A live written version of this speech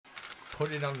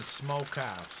Put it on the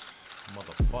smokehouse,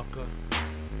 motherfucker.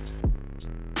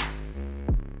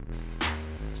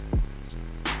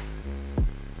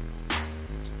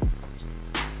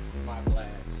 My glass.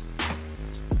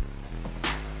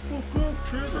 Fuck up,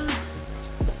 Trevor.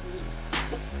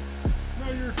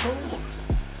 Now you're cold.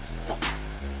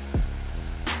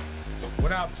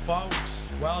 What up, folks?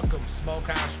 Welcome,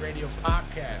 Smokehouse Radio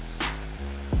Podcast.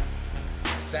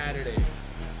 Saturday,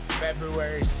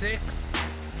 February 6th.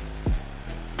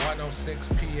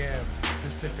 1:06 p.m.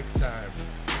 Pacific time.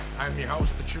 I'm your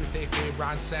host, The Truth, aka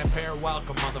Ron Samper.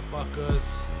 Welcome,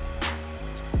 motherfuckers.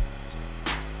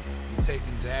 I'm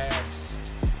taking dabs.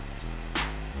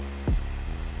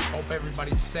 Hope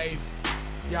everybody's safe.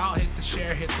 Y'all hit the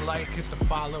share, hit the like, hit the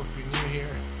follow if you're new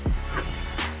here.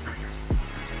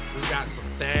 We got some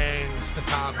things to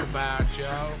talk about,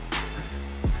 yo.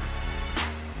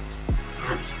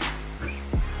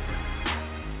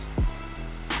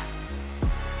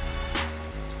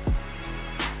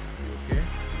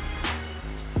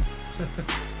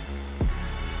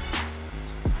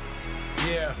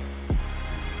 Yeah.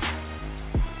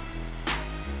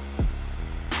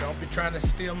 Don't be trying to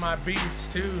steal my beats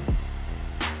too.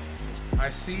 I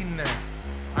seen that.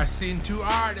 I seen two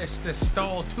artists that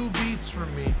stole two beats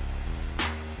from me.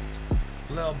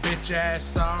 Little bitch ass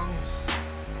songs.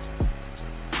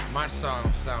 My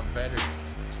songs sound better.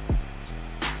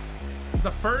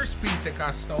 The first beat that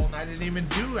got stolen, I didn't even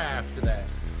do after that.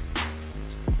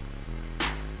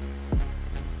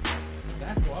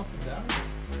 That go up and down?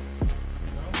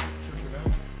 No, trip it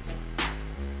out.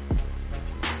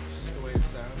 It's just the way it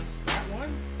sounds. That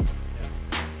one? Yeah.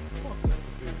 Fuck, that's a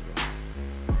big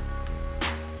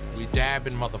one. We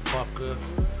dabbing, motherfucker.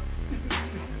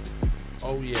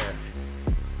 Oh yeah.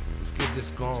 Let's get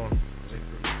this going.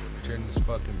 Turn this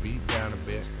fucking beat down a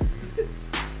bit.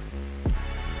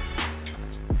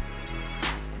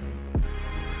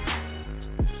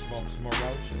 Smoke some more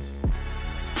roaches.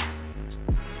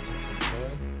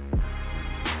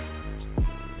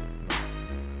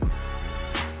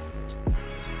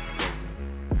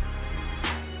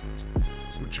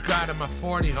 What you got in my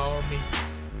 40, homie?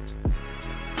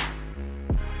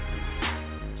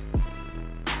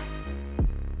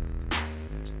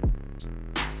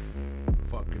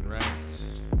 Fucking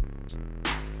rats.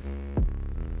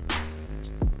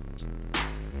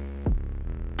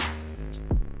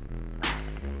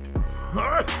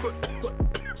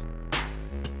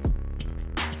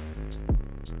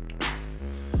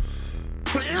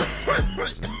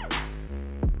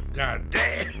 God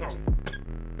damn.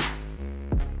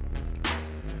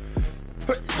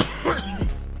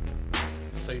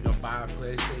 So you gonna buy a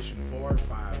PlayStation 4 or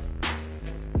 5?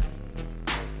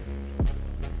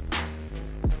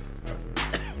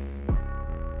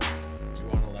 You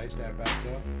wanna light that back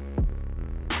up?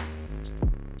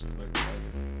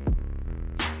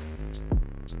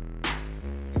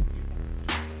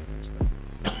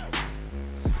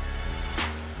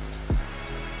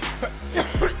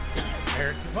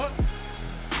 Eric, give up.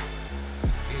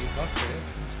 Give up, man.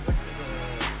 Look at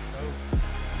the stove.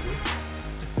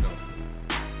 No.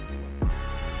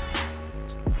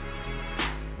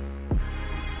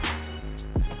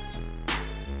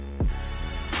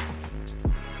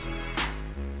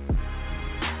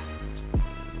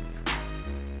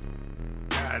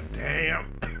 God damn.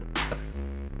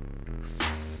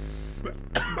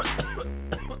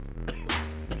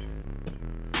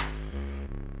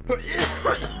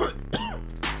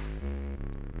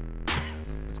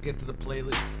 Let's get to the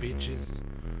playlist, bitches.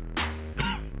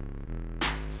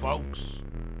 Folks.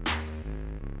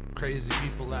 Crazy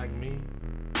people like me.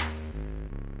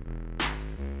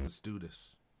 Let's do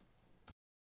this.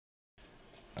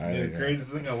 The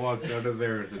craziest thing, I walked out of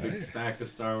there with a big stack of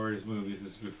Star Wars movies.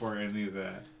 This is before any of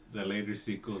the later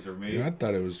sequels are made. Yeah, I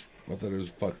thought it was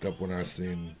fucked up when I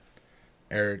seen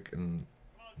Eric and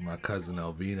my cousin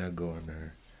Alvina go in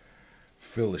there,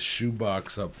 fill a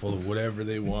shoebox up full of whatever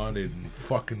they wanted and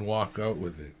fucking walk out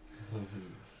with it.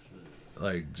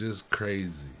 Like, just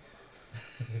crazy.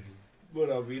 But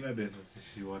Alvina didn't, so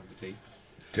she wanted to take.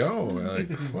 Yo, like,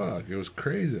 fuck, it was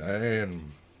crazy.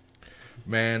 And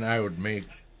man, I would make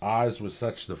Oz was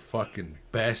such the fucking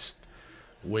best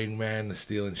wingman to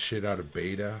stealing shit out of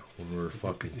Beta when we were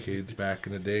fucking kids back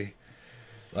in the day.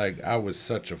 Like, I was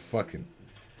such a fucking,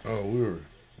 we were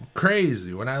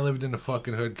crazy. When I lived in the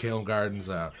fucking hood, Calum Gardens,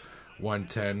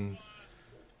 110,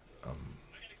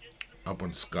 up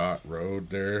on Scott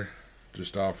Road there,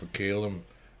 just off of Calum,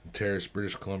 Terrace,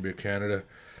 British Columbia, Canada.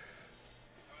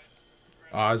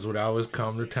 Oz would always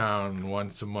come to town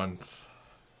once a month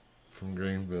from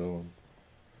Greenville and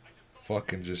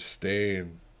fucking just stay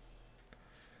and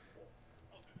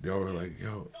They were like,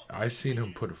 yo, I seen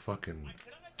him put a fucking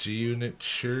G-Unit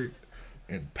shirt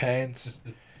and pants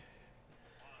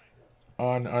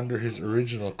on under his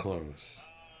original clothes.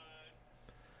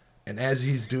 And as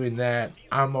he's doing that,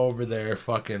 I'm over there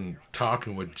fucking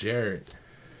talking with Jarrett.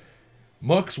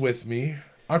 Mook's with me.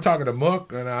 I'm talking to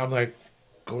Mook, and I'm like,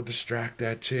 go distract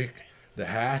that chick. The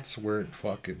hats weren't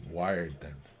fucking wired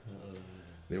then.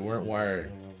 They weren't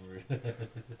wired.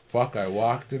 Fuck, I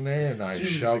walked in there and I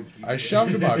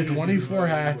shoved about 24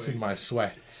 hats in my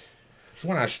sweats. It's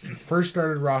when I first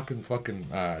started rocking fucking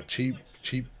cheap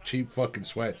fucking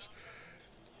sweats.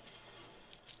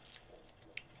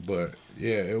 But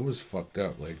yeah, it was fucked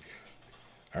up. Like,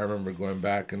 I remember going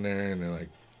back in there and they're like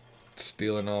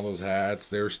stealing all those hats.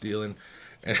 They were stealing,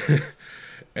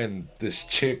 and this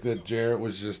chick that Jarrett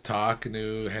was just talking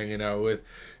to, hanging out with,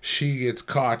 she gets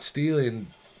caught stealing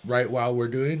right while we're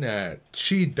doing that.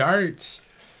 She darts.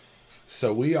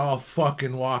 So we all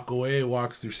fucking walk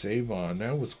through Savon.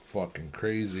 That was fucking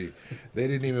crazy. They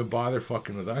didn't even bother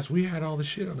fucking with us. We had all the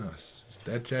shit on us.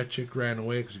 That chick ran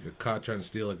away because she got caught trying to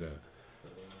steal like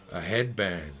a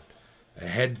headband. A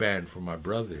headband for my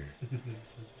brother.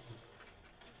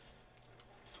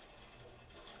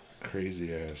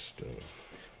 Crazy ass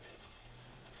stuff.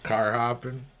 Car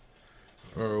hopping.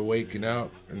 Or waking up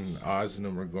and Oz and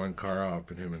them were going car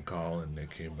hopping, him and Colin. They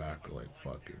came back like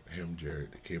fucking, him,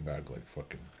 Jared, they came back like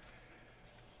fucking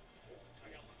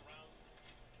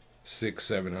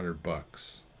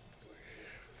 $600-700.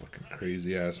 Fucking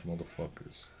crazy ass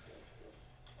motherfuckers.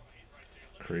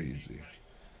 Crazy.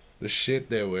 The shit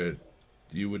that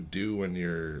you would do when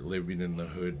you're living in the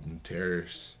hood and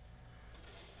terrace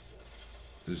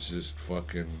is just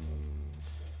fucking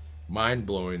mind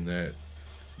blowing that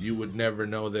you would never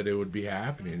know that it would be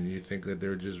happening. You think that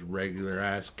they're just regular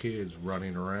ass kids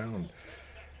running around.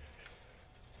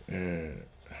 And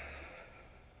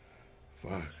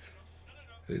fuck.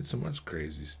 They did so much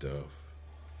crazy stuff.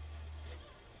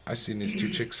 I seen these two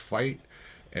chicks fight,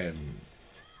 and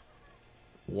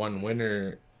one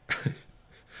winner,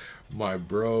 my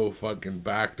bro fucking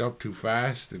backed up too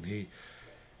fast, and he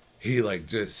like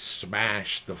just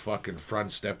smashed the fucking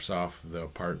front steps off the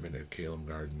apartment at Calum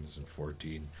Gardens in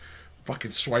 14. Fucking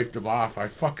swiped him off. I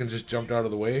fucking just jumped out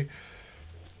of the way.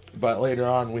 But later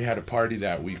on, we had a party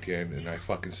that weekend, and I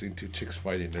fucking seen two chicks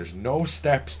fighting. There's no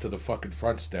steps to the fucking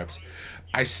front steps.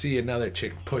 I see another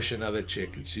chick push another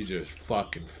chick, and she just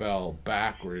fucking fell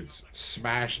backwards,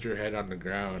 smashed her head on the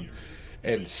ground,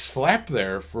 and slept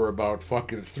there for about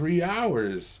fucking 3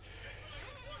 hours.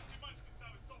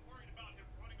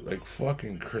 Like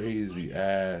fucking crazy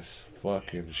ass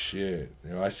fucking shit.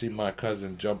 You know, I see my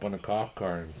cousin jump on a cop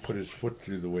car and put his foot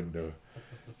through the window,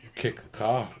 kick a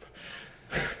cop.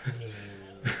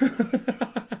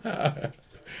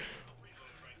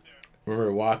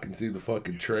 Remember walking through the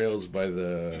fucking trails by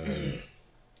the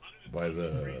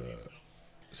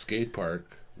skate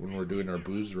park when we're doing our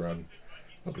booze run.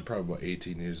 I'll be probably about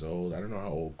 18 years old. I don't know how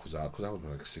old because I was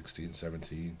like 16,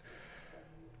 17.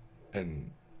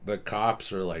 And the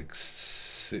cops are like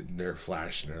sitting there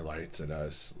flashing their lights at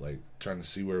us, like trying to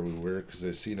see where we were because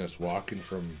they seen us walking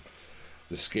from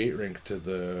the skate rink to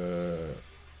the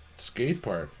skate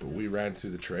park, but we ran through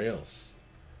the trails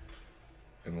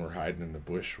and we're hiding in the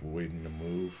bush waiting to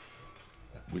move.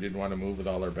 We didn't want to move with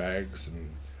all our bags, and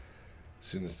as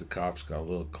soon as the cops got a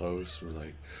little close, we're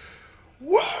like,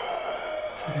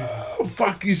 whoa!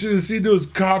 Fuck, you should have seen those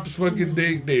cops fucking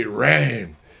they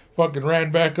ran. Fucking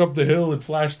ran back up the hill and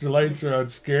flashed their lights around,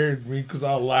 scared me because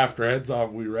I laughed our heads off.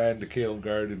 We ran to Calum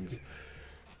Gardens.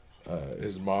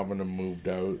 His mom and him moved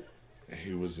out.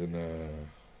 He was in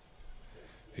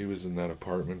that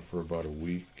apartment for about a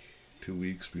week, 2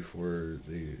 weeks before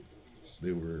they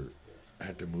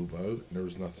had to move out. And there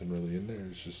was nothing really in there.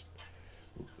 It's just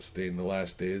staying the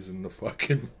last days in the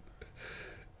fucking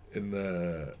in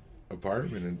the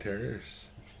apartment in Terrace.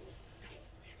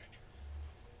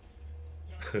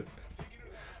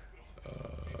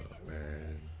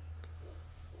 Man.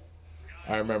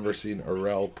 I remember seeing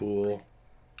Arel Pool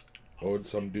owed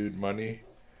some dude money,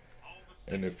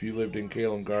 and if you lived in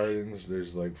Calum Gardens,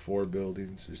 there's like 4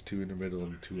 buildings. There's 2 in the middle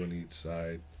and 2 on each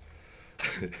side.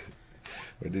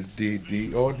 But this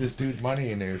dude owed this dude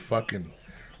money, and they fucking,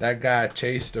 that guy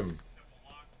chased him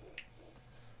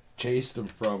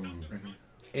from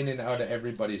in and out of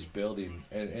everybody's building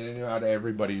and in and out of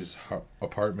everybody's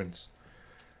apartments.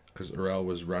 Because Arel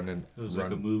was running. It was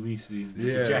like a movie scene.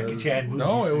 Yeah. Jackie Chan movie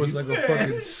scene. It was like a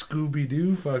fucking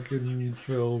Scooby-Doo fucking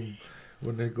film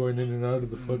when they're going in and out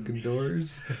of the fucking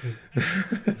doors.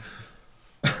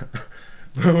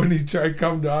 But when he tried to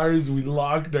come to ours, we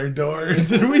locked our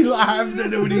doors and we laughed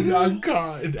at him when he got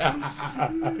caught. And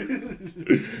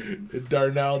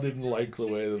Darnell didn't like the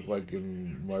way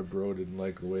my bro didn't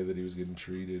like the way that he was getting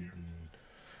treated. And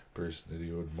the person that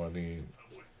he owed money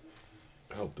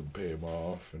helped him pay him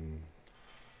off, and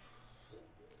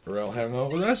Rel hung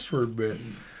out with us for a bit.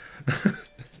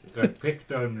 Got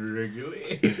picked on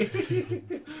regularly.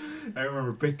 I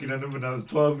remember picking on him when I was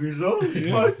 12 years old.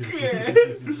 Yeah. Fuck yeah.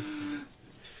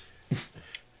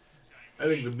 I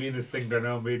think the meanest thing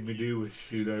Darnell made me do was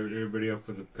shoot everybody up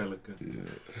with a pelican. Yeah,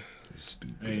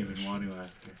 stupid. I didn't even want to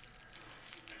after.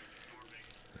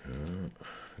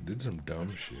 Did some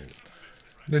dumb shit.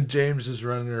 Then James is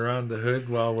running around the hood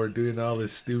while we're doing all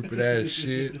this stupid ass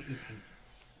shit.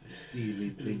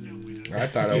 Stealing things. I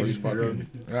thought I was fucking.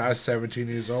 I was 17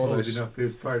 years old. Holding up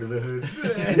his part of the hood.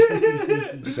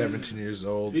 17 years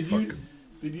old. Did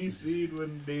you see it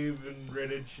when Dave and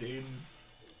Redhead Shane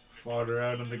fought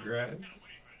around on the grass?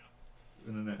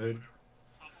 And in the hood?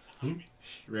 Who?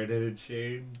 Redheaded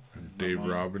Shane. Dave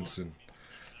Robinson.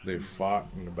 They fought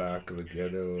in the back of the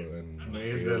ghetto and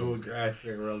made that little grass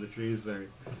there where all the trees are.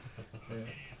 Yeah.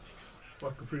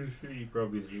 Fucking pretty sure you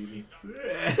probably seen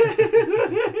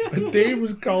And Dave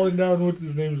was calling down what's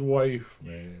his name's wife,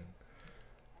 man.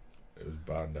 It was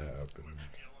bound to happen.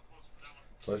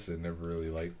 Plus, they never really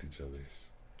liked each other.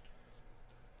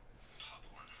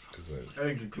 I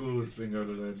think the coolest thing out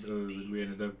of that was that we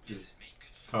ended up just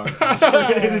talking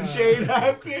shit and Shane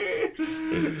after.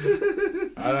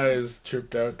 I was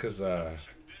tripped out because I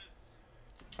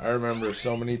remember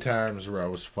so many times where I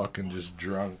was fucking just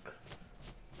drunk,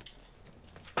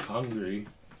 hungry,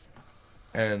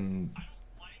 and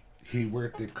he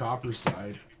worked at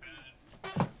Copperside.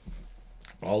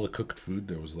 All the cooked food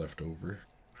that was left over,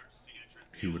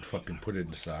 he would fucking put it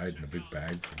inside in a big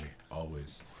bag for me,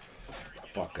 always.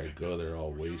 Fuck, I'd go there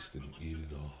all wasted and eat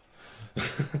it all.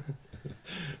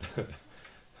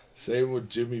 Same with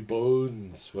Jimmy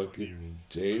Bones, fucking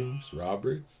James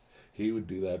Roberts. He would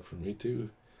do that for me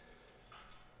too.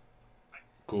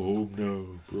 Go home now,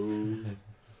 bro.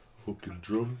 Fucking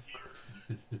drunk.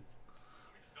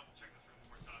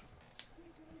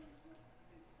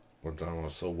 One time I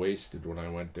was so wasted when I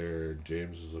went there,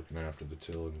 James was looking after the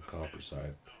till in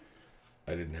Copperside.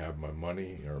 I didn't have my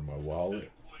money or my wallet.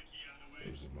 It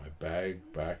was in my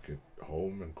bag back at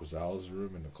home in Quazala's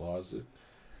room in the closet.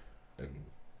 And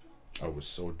I was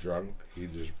so drunk, he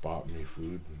just bought me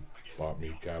food and bought me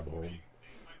a cab home.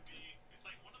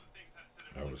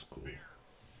 That was cool.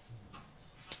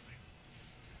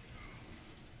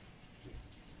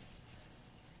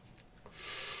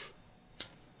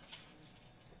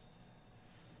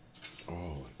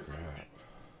 Holy crap.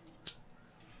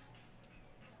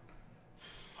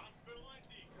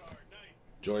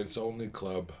 Joints Only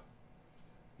Club.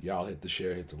 Y'all hit the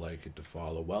share, hit the like, hit the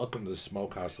follow. Welcome to the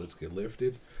Smokehouse. Let's get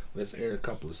lifted. Let's air a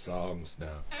couple of songs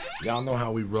now. Y'all know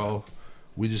how we roll.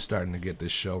 We just starting to get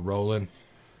this show rolling.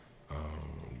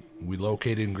 We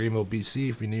located in Greenville, BC,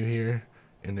 if you're new here.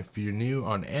 And if you're new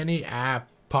on any app,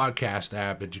 podcast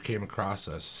app that you came across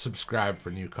us, subscribe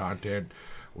for new content.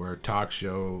 We're a talk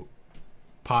show,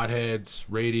 potheads,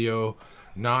 radio,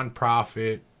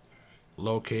 non-profit,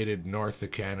 located north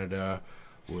of Canada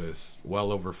with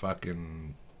well over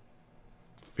fucking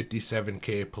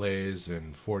 57K plays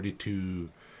and 42K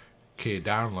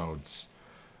downloads.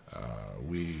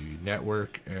 We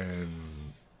network and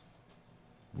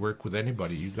work with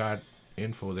anybody. You got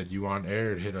info that you want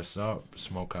aired, hit us up.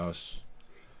 Smokehouse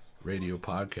Radio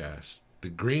Podcast. The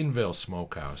Greenville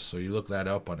Smokehouse. So you look that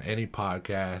up on any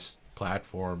podcast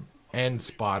platform and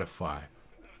Spotify.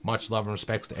 Much love and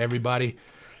respects to everybody.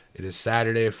 It is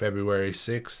Saturday, February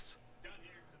 6th.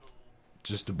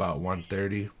 Just about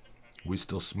 1:30. We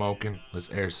still smoking.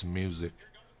 Let's air some music.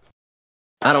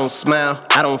 I don't smile,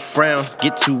 I don't frown,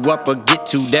 get too up or get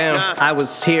too down. I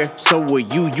was here, so were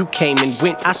you, you came and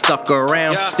went, I stuck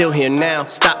around. Still here now,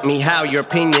 stop me how your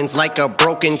opinion's like a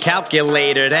broken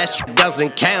calculator. That shit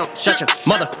doesn't count, shut your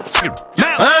mother mouth.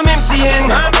 I'm emptying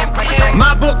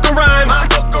my book of rhymes,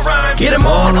 get them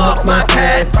all off my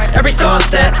pad, every thought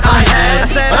that I had.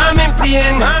 I'm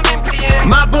emptying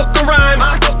my book of rhymes,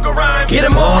 get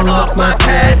them all off my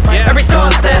pad, every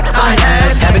thought that I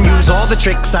had. Haven't used all the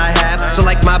tricks I have, so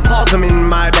like my balls, I'm in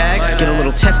my bag. Get a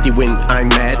little testy when I'm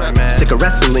mad. Sick of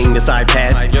wrestling this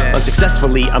iPad.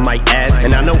 Unsuccessfully, I might add.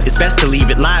 And I know it's best to leave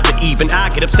it live, but even I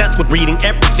get obsessed with reading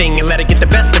everything and let it get the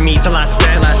best of me till I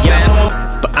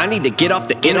snap. but I need to get off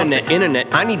the internet.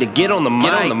 I need to get on the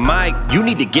mic. You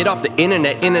need to get off the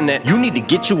internet. You need to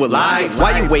get you alive.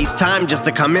 Why you waste time just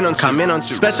to come in on?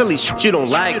 Especially shit you don't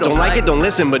like. Don't like it, don't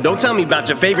listen. But don't tell me about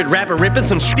your favorite rapper ripping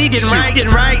some shit he didn't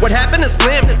write. What happened to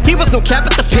Slim? He was no cap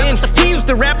at the pen. He used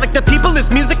to rap like the people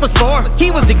his music was for.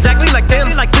 He was exactly like them.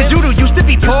 The dude who used to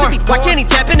be poor. Why can't he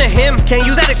tap into him? Can't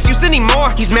use that excuse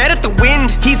anymore. He's mad at the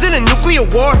wind. He's in a nuclear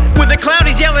war. With a cloud,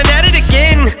 he's yelling at it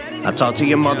again. I talked to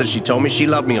your mother, she told me she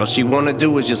loved me. All she wanna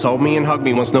do is just hold me and hug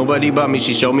me. Wants nobody but me,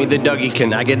 she showed me the Dougie.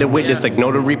 Can I get a witness like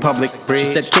no to Republic? She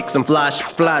said kick some flash.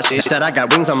 She said I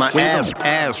got wings on my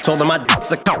ass. Told her my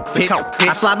dick's a cockpit.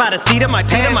 I fly by the seat of my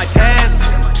pants.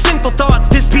 Sinful thoughts,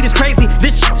 this beat is crazy.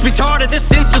 This shit's retarded,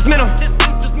 this instrumental.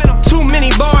 Too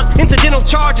many bars, incidental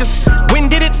charges. When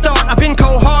did it start? I've been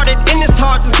cold-hearted in this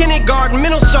heart since kindergarten.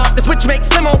 Mental sharpness, which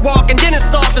makes limo walk and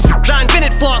dentist office. I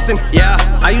invented flossing. Yeah,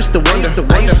 I used to wonder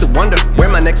where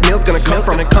my next meal's gonna come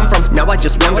from. Now I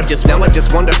just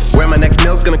wonder where my next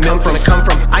meal's gonna come from.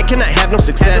 I cannot have no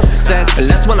success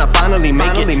unless when I finally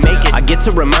make it. I get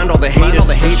to remind all the haters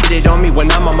hated on me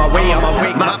when I'm on my way.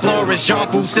 My floor is your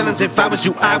food ceilings. If I was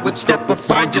you, I would step or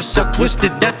find yourself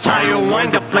twisted. That's how you'll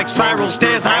wind up like spiral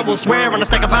stairs. I will swear on a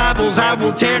stack of Bibles. I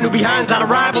will tear new behinds out of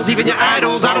rivals, even your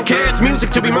idols. I don't care, it's music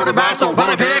to be murdered by soul. But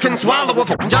if air can swallow a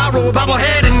gyro,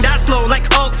 bobblehead and die slow like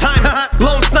Alzheimer's.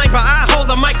 Lone sniper, I hold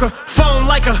a microphone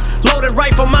like a loaded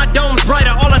rifle. My dome's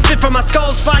brighter, all I spit from my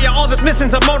skull's fire. All that's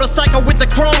missing's a motorcycle with the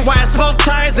chrome wire, smoke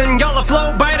tires, and y'all a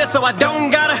flow biter. So I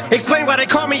don't gotta explain why they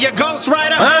call me a ghost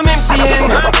writer. I'm emptying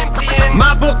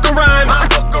my book of rhymes.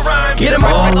 Get them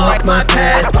all off my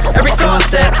pad. Every thought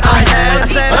that I had, I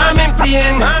said I'm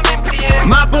emptying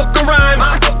my book of rhymes.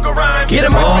 Get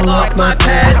them all off my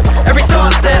pad. Every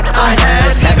thought that I had.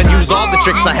 Haven't used all the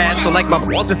tricks I have, so like my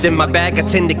balls, it's in my bag. I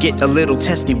tend to get a little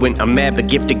testy when I'm mad, but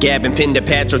gift to gab and pin to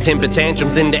patch or temper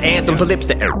tantrums into anthems. For lips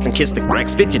to errands and kiss the crack.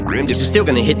 Spit your dreams, you're still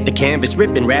gonna hit the canvas.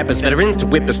 Ripping rappers, veterans to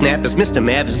whippersnappers. Mr.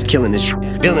 Mathers is killing this shit.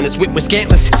 Villainous wit with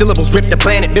scantless syllables, rip the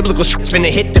planet. Biblical shit's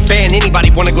finna hit the fan.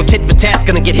 Anybody wanna go tit for tat's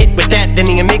gonna get hit with that. Then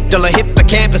the amygdala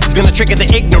hippocampus is gonna trigger the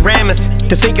ignoramus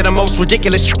to think of the most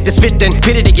ridiculous shit to spit, then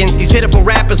pit it against these pitiful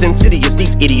rappers. Insidious,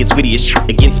 these idiots witty as shit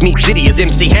against me, witty as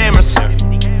MC Hammers.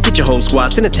 Get your whole squad,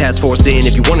 send a task force in.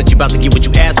 If you want it, you about to get what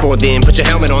you asked for then. Put your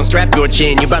helmet on, strap your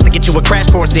chin. You about to get you a crash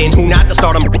course in. Who not to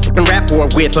start a f***ing rap war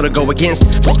with or to go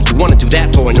against? What you wanna do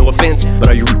that for, no offense. But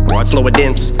are you hard, slow or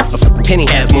dense? A f***ing penny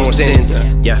has more sense.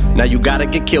 Yeah, now you gotta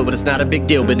get killed, but it's not a big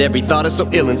deal. But every thought is so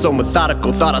ill and so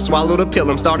methodical. Thought I swallowed a pill,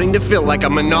 I'm starting to feel like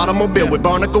I'm an automobile with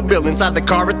Barnacle Bill inside the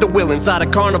car at the wheel, inside a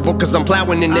carnival. Cause I'm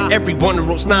plowing into everyone who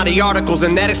wrote snotty articles.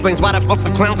 And that explains why the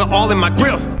fucking clowns are all in my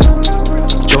grill.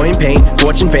 Joy and pain,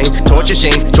 fortune, fame, torture,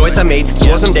 shame. Choice I made,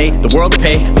 swore someday the world to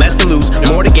pay. Less to lose,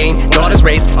 more to gain. Daughters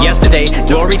raised yesterday,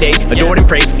 glory days. Adored and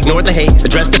praised, ignored the hate.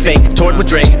 Addressed the fake, toured with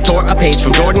Dre. Tore a page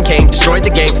from Jordan Kane. Destroyed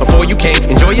the game before you came.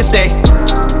 Enjoy your stay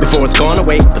before it's gone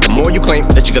away. But the more you claim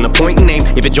that you're gonna point and name,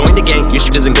 if it joined the gang, your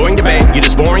shit isn't going to bang. You're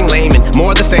just boring, lame, and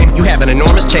more of the same. You have an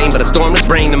enormous chain, but a stormless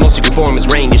brain. The most you can form is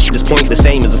rain. Your shit is pointless,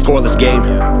 same as a scoreless game.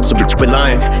 So quit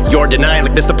lying, you're denying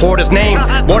like Mr. Porter's name.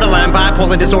 Borderline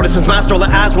bipolar disorder since my stroller.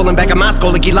 Eyes rolling back at my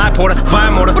skull like Eli Porter.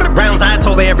 Fire motor, rounds I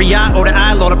told her every iota.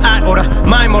 I load up, I order,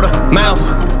 my motor, mouth.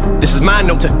 This is my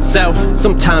note to self.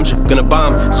 Sometimes you're gonna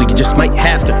bomb, so you just might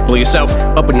have to blow yourself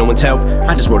up with no one's help.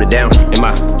 I just wrote it down in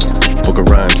my book of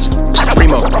rhymes.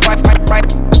 Primo,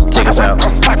 take us out.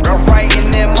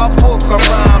 Writing in my book of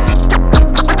rhymes.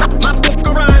 My book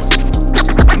of rhymes.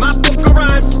 My book of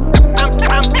rhymes.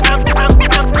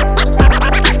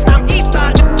 I'm east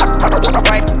side.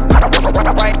 Writing in my book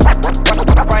of rhymes. My book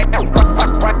of rhymes. My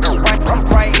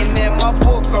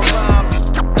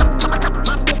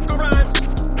book of rhymes.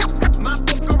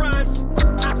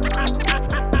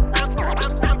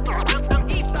 I'm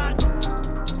east side.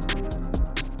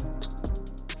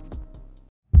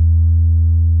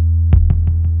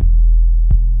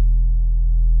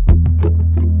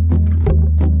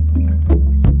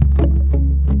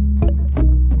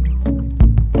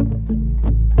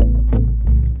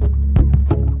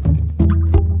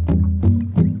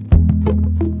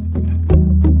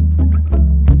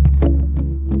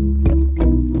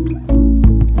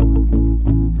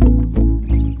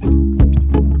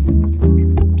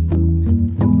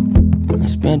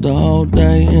 Spent the whole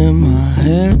day in my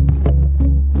head.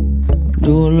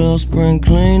 Do a little spring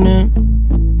cleaning.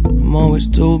 I'm always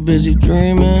too busy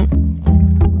dreaming.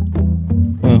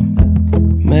 Well,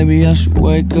 maybe I should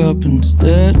wake up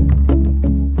instead. A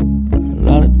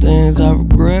lot of things I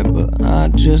regret, but I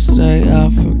just say I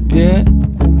forget.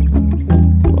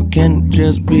 Why can't it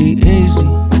just be easy?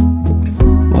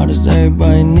 Why does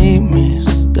everybody need me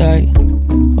to stay?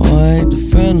 I hate the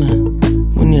feeling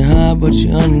when you're high but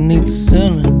you're underneath the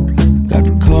ceiling. Got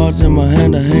the cards in my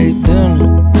hand, I hate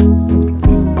dealing.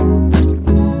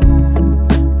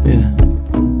 Yeah.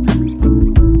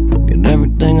 Get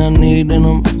everything I need and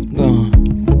I'm gone,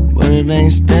 but it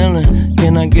ain't stealing.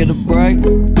 Can I get a break?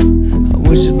 I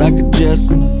wish that I could just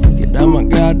get out my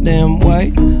goddamn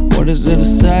way. What is there to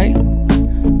say?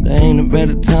 There ain't a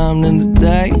better time than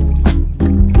today.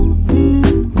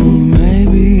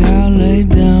 Maybe I'll lay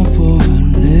down for a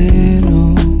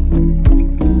little,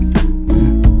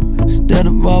 instead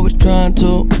of always trying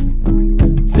to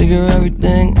figure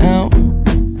everything out.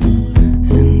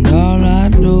 And all I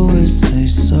do is say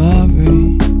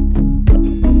sorry.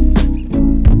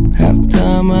 Half the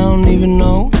time I don't even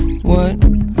know what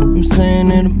I'm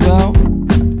saying it about.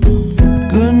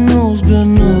 Good news, good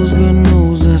news, good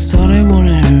news, that's all they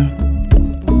wanna hear.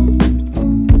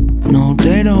 No,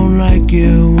 they don't like it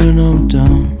when I'm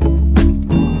down,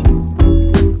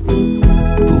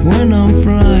 but when I'm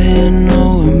flying,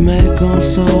 oh, it make them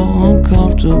so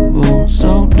uncomfortable,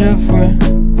 so different.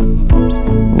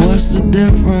 What's the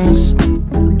difference?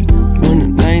 When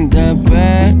it ain't that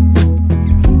bad,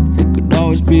 it could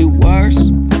always be worse.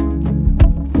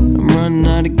 I'm running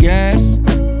out of gas,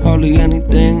 hardly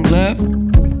anything left.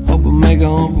 Hope I make it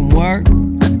home from work.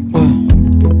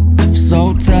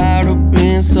 So tired of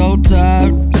being so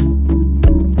tired.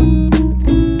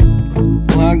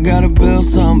 Well, I gotta build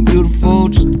something beautiful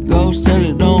just to go set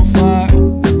it on fire.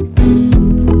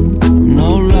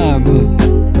 No lie, but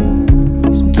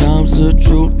sometimes the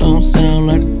truth don't sound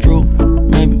like the truth.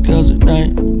 Maybe cause it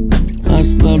ain't. I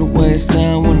just love the way it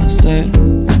sound when I say it.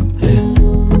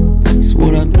 Yeah, it's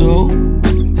what I do.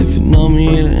 If you know me,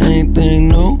 it ain't anything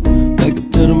new. Wake up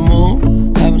to the moon.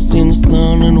 Haven't seen the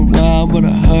sun in a while, but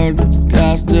I heard that the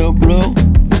sky's still blue.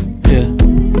 Yeah,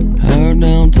 I heard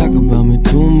they don't talk about me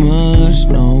too much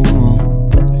no more.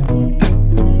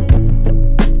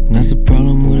 That's a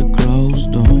problem with a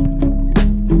closed door.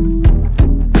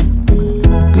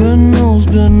 Good news,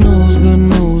 good news, good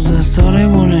news, that's all they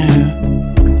wanna hear.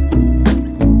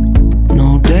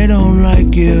 No, they don't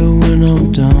like it when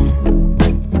I'm down,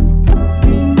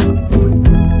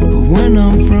 but when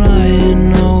I'm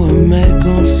flying, oh, it make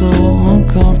them so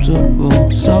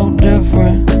uncomfortable, so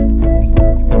different.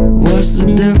 What's the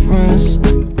difference?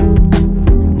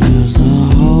 There's a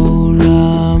whole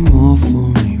lot more for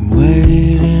me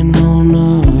waiting on the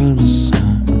other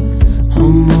side.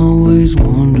 I'm always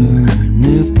wondering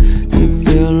if it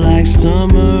feel like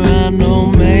summer. I know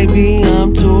maybe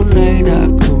I'm too late, I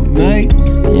could make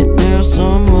it there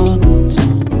some other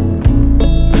time.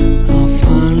 I'll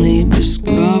finally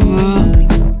discover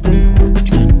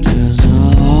that there's a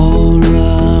whole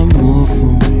lot more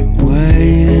for me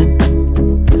waiting.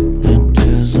 That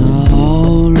there's a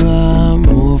whole lot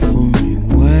more for me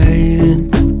waiting.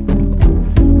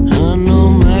 I know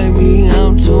maybe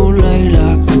I'm too late, I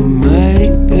could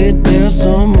make it there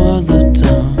some other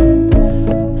time.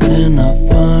 Then I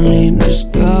finally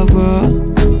discover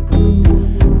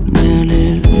that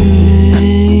it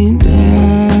ain't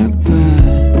that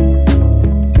bad,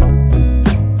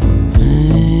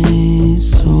 ain't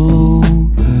so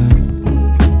bad.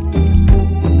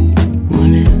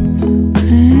 Well, it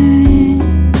ain't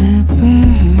that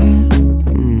bad.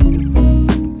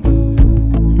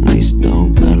 At least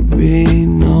don't gotta be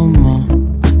no more.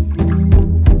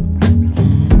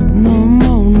 No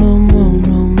more, no more,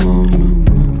 no more, no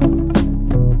more.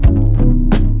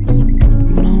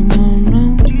 No more, no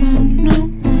more, no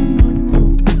more, no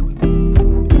more.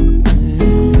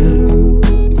 Yeah.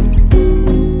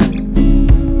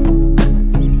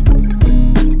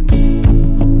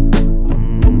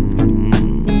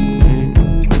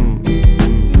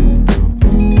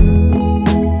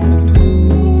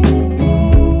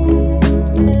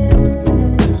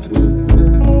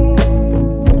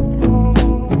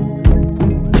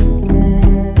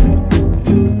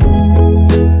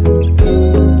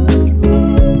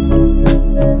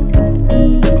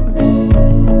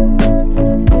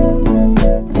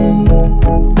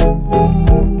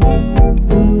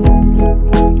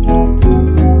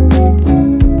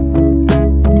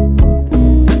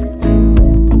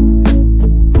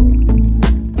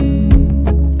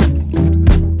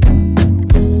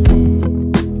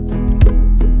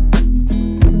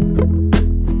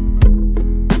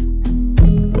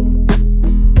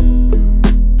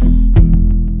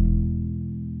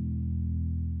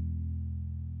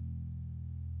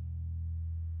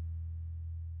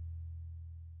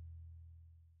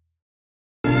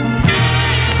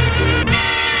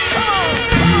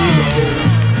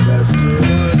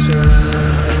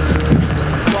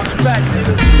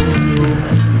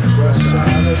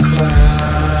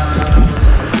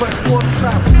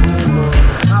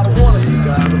 I don't wanna hear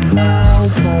got a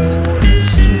mouth on.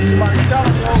 Somebody tell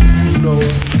him, you know,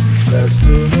 that's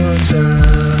too much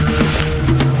time.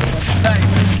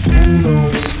 Who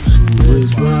knows who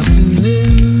is watching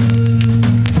this?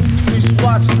 Who's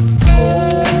watching?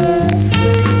 Oh,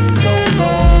 they don't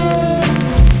know.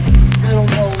 They don't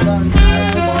know nothing.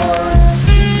 That's as hard as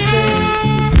he thinks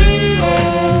they know.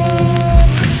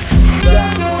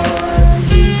 That one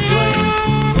he drinks,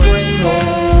 drink on.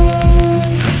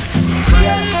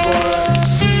 That one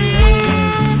she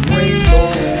wins, rainbow.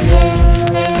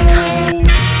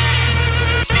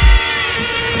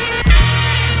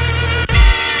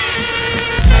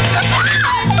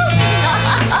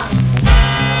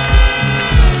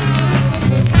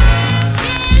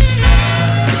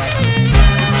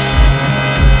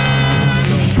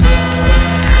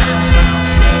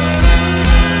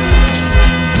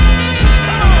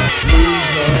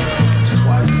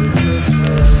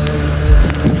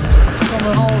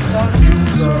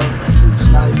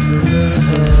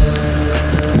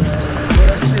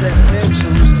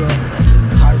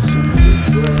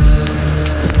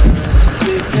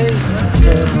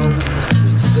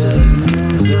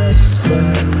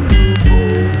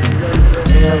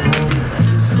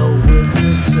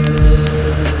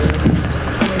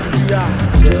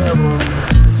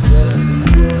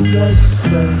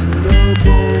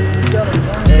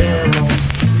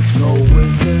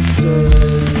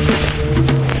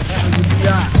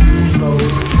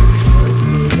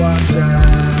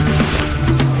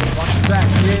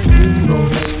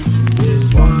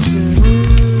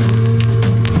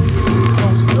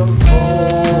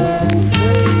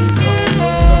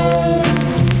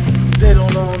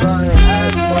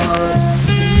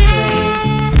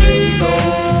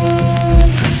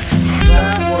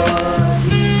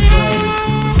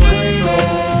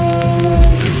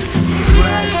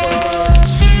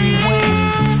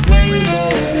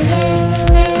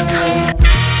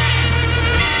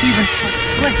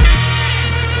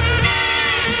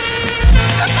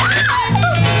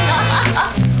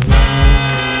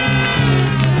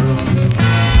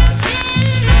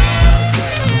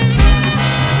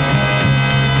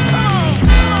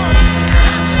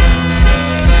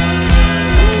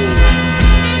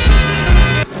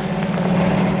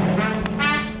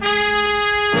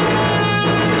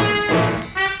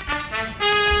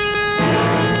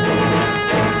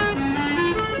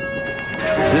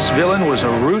 This villain was a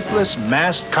ruthless,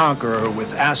 masked conqueror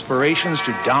with aspirations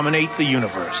to dominate the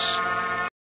universe.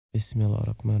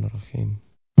 Bismillahirrahmanirrahim.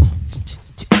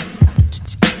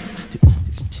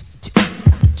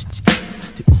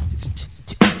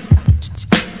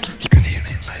 Good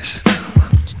evening, ladies and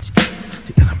gentlemen.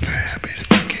 And I'm very happy that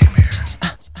you came here.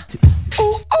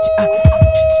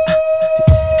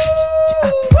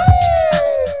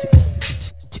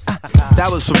 That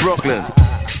was from Brooklyn.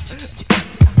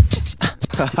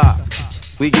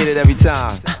 We get it every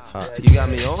time. You got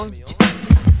me on?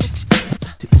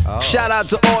 Oh. Shout out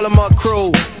to all of my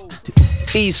crew.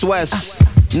 East, West,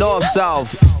 North,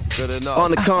 South.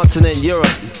 On the continent,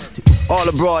 Europe. All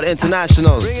abroad,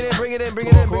 internationals. Bring it in, bring it in, bring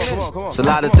it in, bring it in. Come on. There's a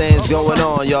lot of things going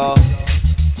on, y'all.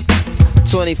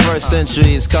 21st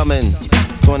century is coming.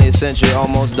 20th century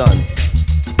almost done.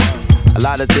 A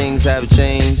lot of things have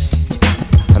changed.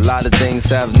 A lot of things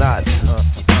have not.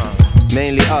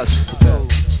 Mainly us.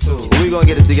 But we gonna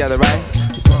get it together, right?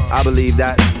 I believe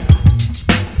that.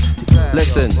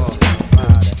 Listen,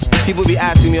 people be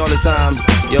asking me all the time,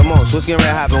 yo, Mos, what's gonna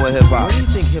happen with hip-hop?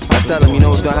 I tell them, you know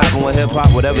what's gonna happen with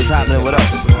hip-hop? Whatever's happening with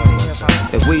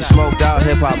us. If we smoked out,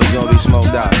 hip-hop is gonna be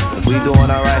smoked out. If we doing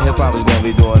alright, hip-hop is gonna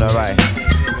be doing alright.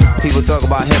 People talk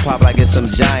about hip-hop like it's some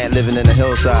giant living in the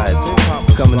hillside,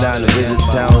 coming down to visit the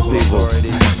townspeople.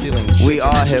 We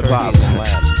are hip-hop.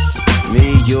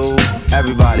 Me, you,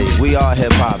 everybody, we are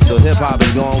hip-hop. So hip-hop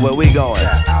is going where we going.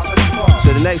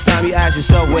 So the next time you ask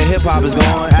yourself where hip-hop is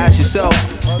going, ask yourself,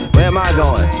 where am I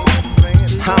going?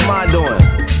 How am I doing?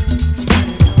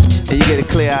 And you get a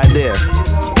clear idea.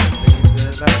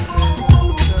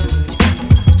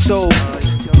 So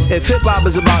if hip-hop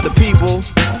is about the people,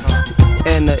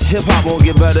 and the hip-hop won't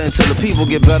get better until the people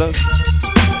get better,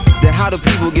 then how do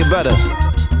people get better?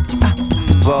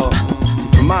 Well,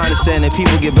 from my understanding,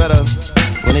 people get better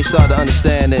when they start to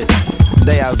understand that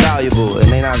they are valuable. And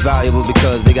they not valuable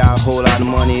because they got a whole lot of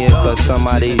money, because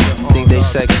somebody think they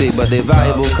sexy, but they're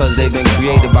valuable because they've been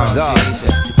created by God.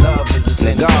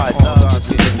 And God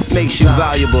makes you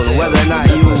valuable, and whether or not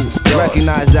you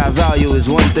recognize that value is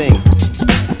one thing.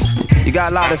 You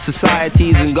got a lot of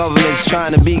societies and governments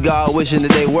trying to be God, wishing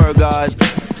that they were God.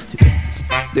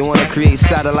 They want to create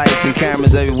satellites and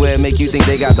cameras everywhere, make you think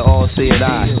they got the all-seeing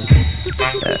eye.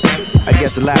 I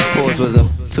guess the last chorus wasn't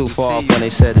too far off when they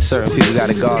said that certain people got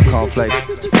a God complex.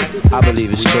 I believe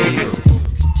it's true.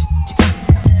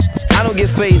 I don't get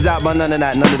phased out by none of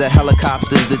that. None of the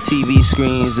helicopters, the TV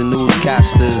screens, the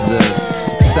newscasters, the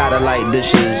satellite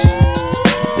dishes.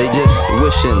 They just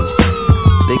wishing.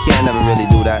 They can't never really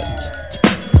do that.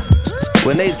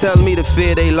 When they tell me to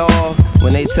fear they law,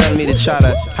 when they tell me to try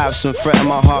to have some fret in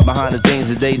my heart behind the things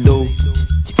that they do,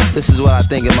 this is what I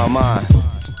think in my mind.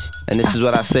 And this is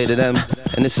what I say to them,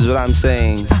 and this is what I'm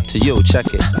saying to you.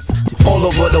 Check it. All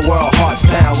over the world, hearts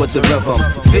pound with the rhythm.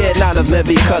 Fear not of men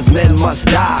because men must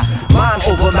die. Mind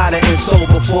over matter and soul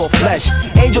before flesh.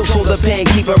 Angels hold the pen,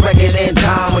 keep a record in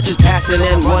time, which is passing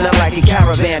in, running like a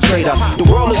caravan trader. The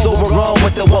world is overrun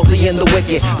with the wealthy and the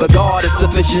wicked, but God is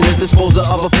sufficient as disposer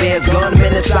of affairs.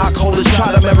 Gunmen and stockholders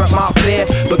try to mirror my fear,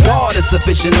 but God is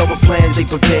sufficient over plans they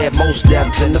prepared. Most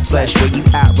death in the flesh, where you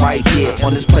at right here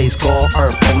on this place called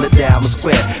Earth, on the down the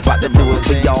square. About to do it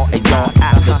for y'all and y'all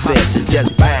atmosphere, so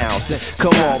just bounce.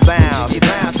 Come on, bounce,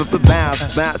 bounce,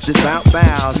 bounce, bounce, bounce,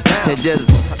 bounce, and just.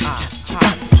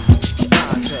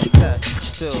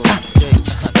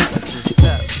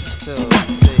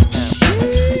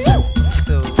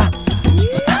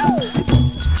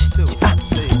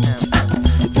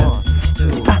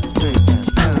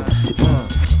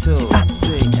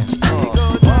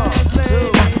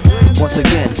 Once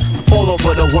again, all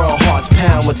over the world, hearts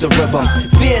pound with the rhythm.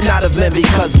 Fear not of men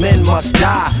because men must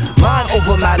die. Mind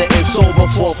over matter and soul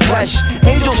before flesh.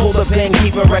 Angels hold a pen,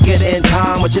 keep a record in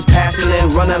time, which is passing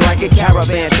and running like a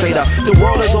caravan trader. The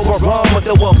world is overrun with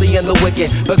the wealthy and the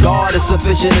wicked, but God is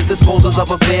sufficient as disposers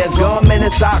of affairs. Gunmen and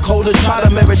stockholders try to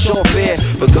mirror your fear,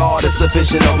 but God is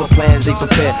sufficient over plans they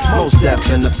prepare. Most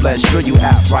death in the flesh, where you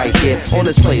at right here on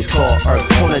this place called Earth,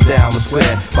 on the down the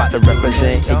square. About to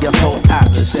represent in your whole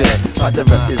atmosphere. About to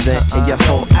represent in your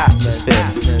whole atmosphere.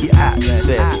 Your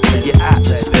atmosphere, your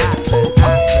atmosphere.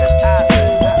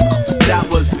 That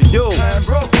was for you.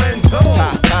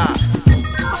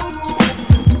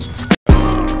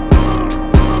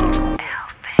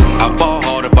 I ball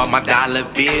hard about my dollar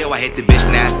bill. I hit the bitch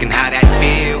and asking how that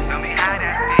feel.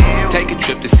 Take a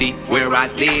trip to see where I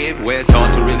live, where it's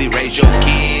hard to really raise your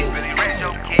kids.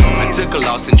 I took a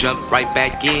loss and jumped right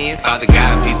back in. Father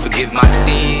God, please forgive my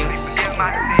sins.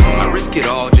 I risk it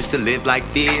all just to live like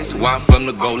this. Where I'm from,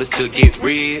 the goal is to get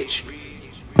rich.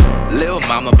 Lil'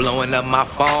 mama blowing up my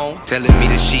phone, telling me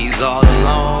that she's all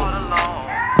alone.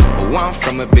 Where I'm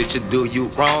from, a bitch will do you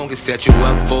wrong and set you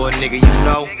up for a nigga you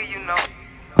know.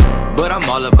 But I'm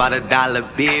all about a dollar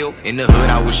bill. In the hood,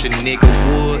 I wish a nigga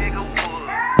would.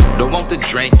 Don't want the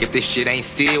drink if this shit ain't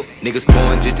sealed. Niggas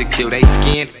pouring just to kill they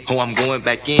skin. Oh, I'm going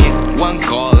back in. One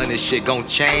call and this shit gon'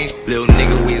 change. Lil'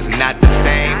 nigga, we is not the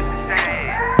same.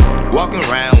 Walking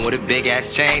around with a big ass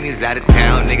chain. He's out of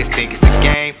town, niggas think it's a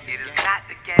game.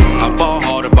 I ball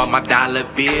hard about my dollar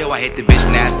bill. I hit the bitch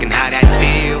and asking how that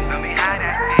feel.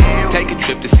 Take a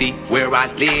trip to see where I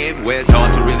live, where it's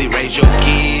hard to really raise your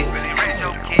kids.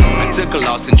 I took a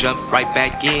loss and jumped right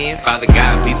back in. Father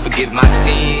God, please forgive my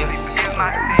sins.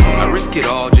 I risk it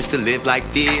all just to live like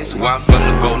this. Where I'm from,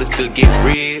 the goal is to get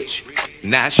rich.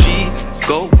 Now she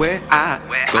go where I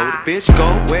go, the bitch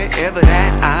go wherever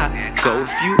that I go.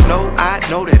 If you know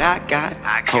that I got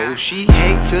hoes, she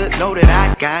hate to know that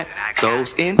I got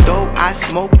those. In dough, I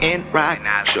smoke and ride.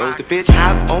 Shows the bitch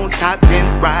hop on top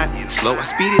then ride slow. I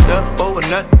speed it up for a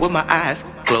nut with my eyes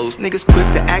closed. Niggas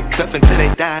quick to act tough until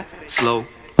they die slow.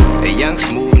 A young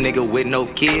smooth nigga with no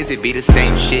kids, it'd be the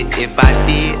same shit if I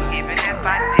did.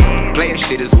 Player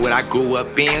shit is what I grew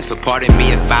up in, so pardon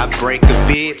me if I break a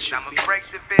bitch.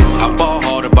 I ball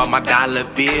hard about my dollar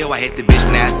bill. I hit the bitch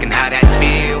and asking how that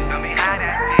feel.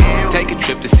 Take a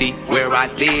trip to see where I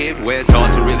live, where it's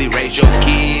hard to really raise your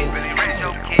kids.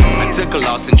 I took a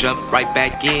loss and jumped right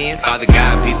back in. Father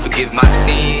God, please forgive my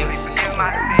sins.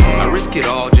 I risk it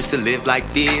all just to live like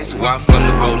this. Where I'm from,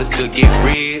 the goal is to get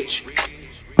rich.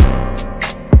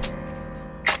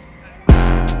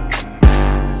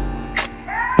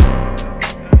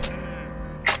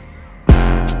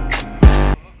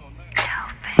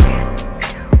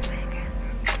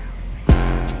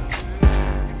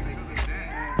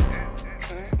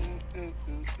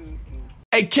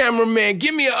 Hey, cameraman,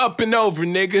 give me a up and over,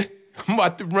 nigga. I'm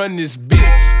about to run this bitch.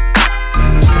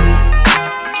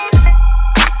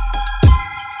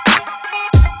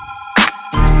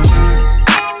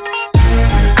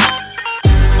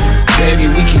 Baby,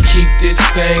 we can keep this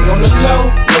thing on the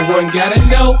low. No one gotta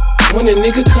know when a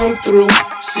nigga come through.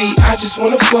 See, I just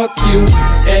wanna fuck you,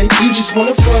 and you just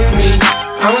wanna fuck me.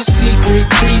 I'm secret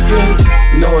creeping.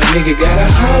 Know a nigga got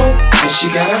a hoe, and she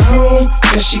got a home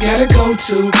that she gotta go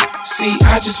to. See,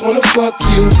 I just wanna fuck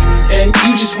you, and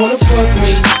you just wanna fuck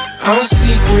me. I'm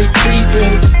secret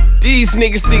creeping. These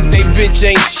niggas think they bitch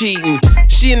ain't cheating.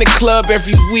 She in the club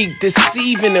every week,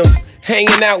 deceiving them.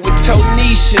 Hanging out with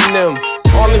Tonish and them.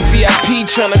 All in VIP,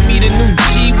 tryna meet a new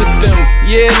G with them.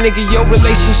 Yeah, nigga, your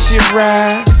relationship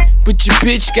right, but your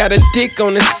bitch got a dick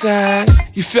on the side.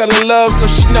 You fell in love, so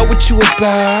she know what you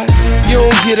about. You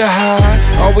don't get her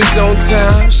high, always on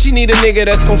time. She need a nigga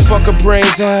that's gon' fuck her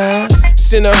brains out.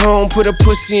 Send her home, put her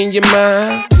pussy in your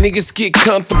mind. Niggas get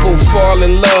comfortable, fall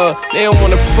in love. They don't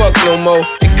wanna fuck no more,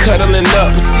 they cuddling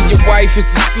up. But see, your wife is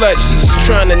a slut, she's just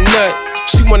tryna nut.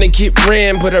 She wanna get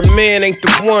ran, but her man ain't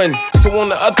the one. So on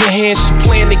the other hand, she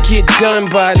plan to get done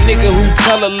by a nigga who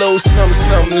tell her little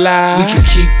something lie. We can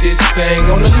keep this thing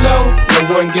on the low,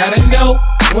 no one gotta know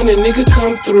when a nigga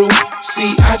come through.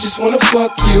 See, I just wanna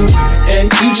fuck you,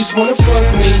 and you just wanna fuck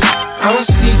me. I'm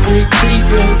secret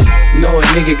creeping. Know a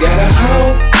nigga got a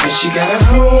hoe, and she got a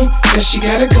home that she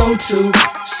gotta go to.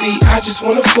 See, I just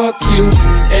wanna fuck you,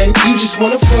 and you just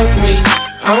wanna fuck me.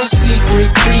 I'm secret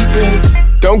creeping.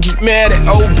 Don't get mad at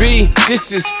OB,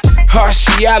 this is harsh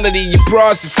reality. Your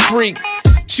bra's a freak,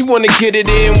 she wanna get it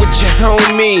in with your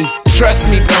homie. Trust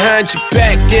me, behind your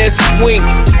back there's a wink.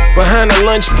 Behind the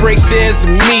lunch break there's a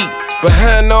meet.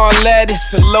 Behind all that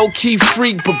it's a low-key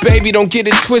freak. But baby, don't get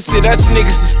it twisted, us niggas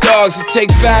is dogs. It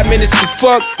take 5 minutes to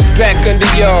fuck, back under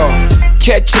y'all.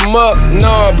 Catch him up,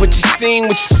 nah, but you seen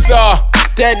what you saw.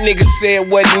 That nigga said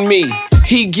wasn't me.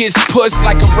 He gets pushed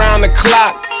like around the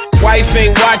clock. Wife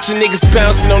ain't watching, niggas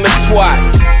bouncing on the twat.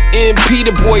 MP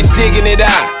the boy digging it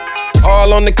out.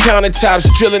 All on the countertops,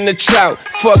 drilling the trout.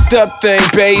 Fucked up thing,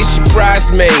 babe, it's your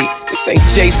bridesmaid. This ain't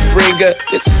Jay Springer,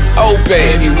 this is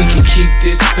Obey. Baby, we can keep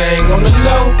this thing on the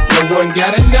low, no one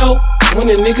gotta know when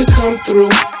a nigga come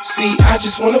through. See, I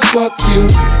just wanna fuck you,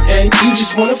 and you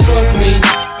just wanna fuck me.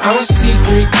 I'm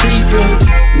secret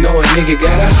creeping. Know a nigga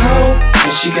got a hoe,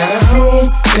 and she got a home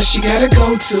that she gotta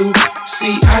go to.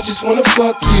 See, I just wanna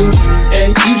fuck you,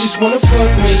 and you just wanna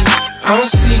fuck me. I'm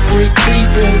secret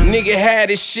creeping. Nigga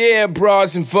had his share of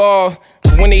bras involved.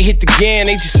 When they hit the gan,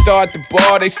 they just start the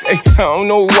bar. They say, I don't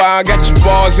know why I got your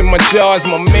bars in my jaws.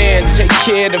 My man, take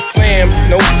care of the fam,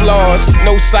 no flaws.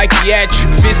 No psychiatric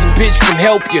visit, bitch can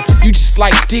help you. You just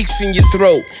like dicks in your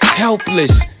throat,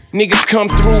 helpless. Niggas come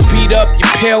through, beat up your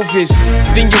pelvis.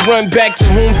 Then you run back to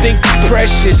whom think you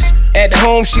precious. At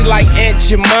home, she like Aunt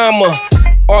Jemima.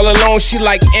 All alone, she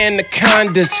like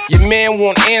anacondas. Your man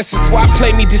want answers, why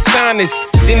play me dishonest?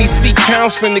 Then he seek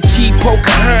counseling to keep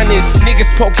Pocahontas.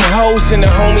 Niggas poking holes in the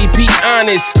homie, be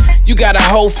honest. You got a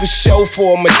hoe for show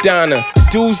for a Madonna.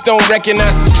 Dudes don't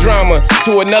recognize the drama.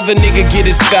 To another nigga get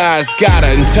his thighs, gotta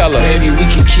and tell her. Baby, we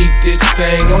can keep this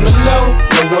thing on the low,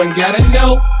 no one gotta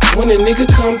know when a nigga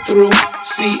come through.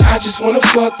 See, I just wanna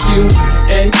fuck you,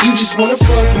 and you just wanna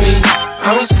fuck me.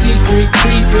 I'm secret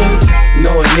creeping.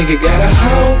 Know a nigga got a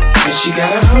hoe, and she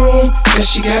got a home that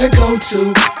she gotta go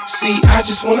to. See, I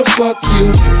just wanna fuck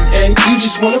you, and you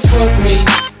just wanna fuck me.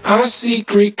 I'm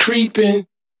secret creeping.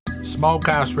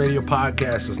 Smokehouse Radio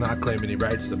Podcast does not claim any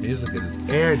rights to the music. It is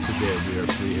aired today. We are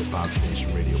Free Hip Hop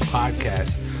Nation Radio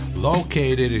Podcast,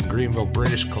 located in Greenville,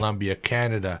 British Columbia,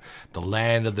 Canada, the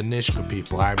land of the Nishka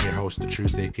people. I'm your host, The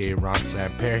Truth, aka Ron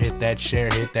Samper. Hit that share,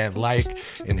 hit that like,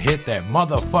 and hit that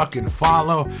motherfucking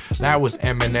follow. That was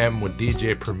Eminem with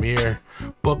DJ Premier.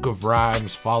 Book of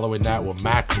Rhymes, following that with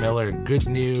Mac Miller and Good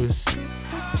News.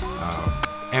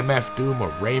 MF Doom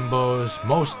with Rainbows.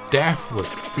 Most Def with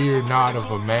Fear Not of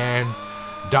a Man.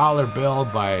 Dollar Bill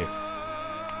by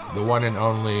the one and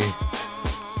only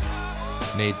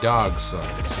Nate Dogg's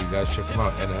son. So you guys check him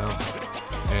out, NL.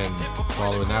 And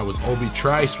following that was Obi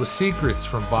Trice with Secrets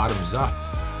from Bottoms Up.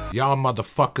 Y'all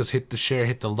motherfuckers, hit the share,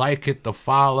 hit the like, hit the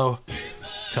follow.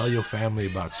 Tell your family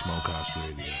about Smokehouse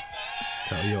Radio.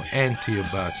 Tell your auntie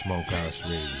about Smokehouse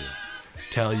Radio.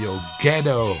 Tell your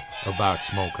ghetto about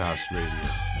Smokehouse Radio.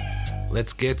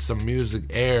 Let's get some music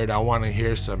aired. I want to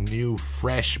hear some new,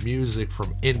 fresh music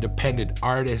from independent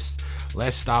artists.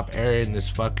 Let's stop airing this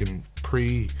fucking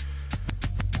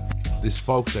these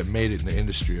folks that made it in the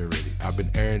industry already. I've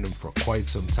been airing them for quite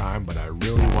some time, but I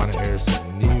really want to air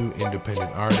some new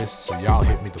independent artists. So y'all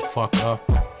hit me the fuck up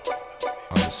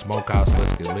on the Smokehouse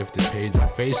Let's Get Lifted page on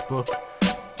Facebook.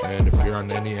 And if you're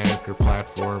on any Anchor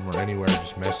platform or anywhere,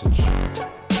 just message,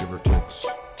 give her tips.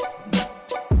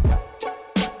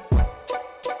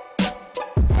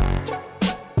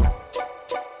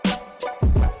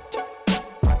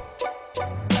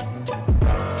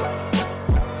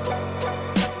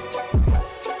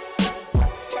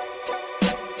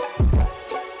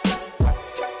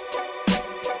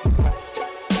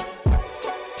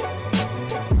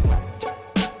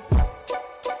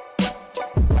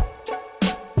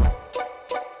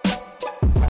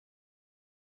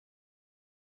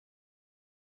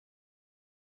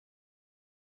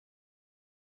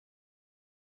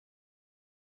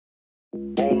 All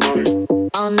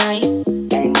night, all night,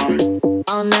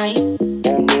 all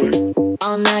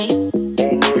night,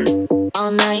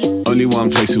 all night. Only one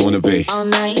place we wanna be. All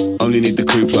night. Only need the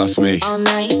crew plus me. All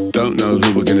night. Don't know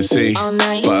who we're gonna see. All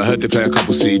night. But I heard they play a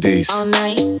couple CDs. All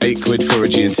night. £8 for a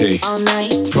G&T. All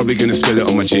night. Probably gonna spill it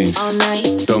on my jeans. All night.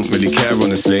 Don't really care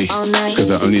honestly. All night.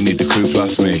 Cause I only need the crew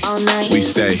plus me. All night. We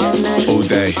stay All night. all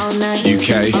day. All night.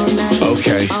 UK. All night.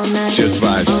 Okay. All night. Just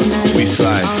vibes. All night. We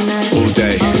slide All night. all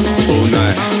day. All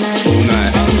night. All night. All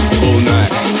night. All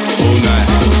night. All night. All night.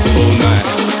 All night.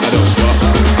 I don't stop.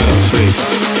 I don't sleep.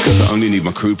 Cause I only need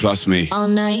my crew plus me. All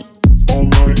night. All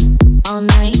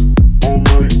night.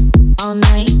 All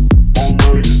night.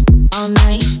 All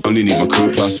night. Only need my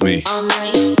crew plus me. All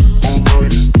night.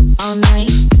 All night.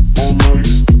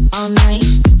 All night.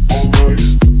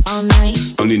 All night.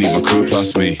 Only need my crew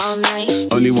plus me. All night.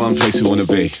 Only one place we wanna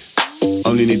be.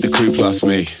 Only need the crew plus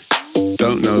me.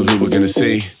 Don't know who we're gonna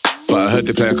see. But I heard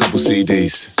they play a couple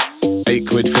CDs.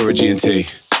 £8 for a G&T.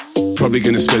 Probably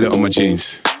gonna spill it on my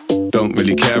jeans. Don't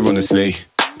really care honestly.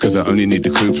 Cause I only need the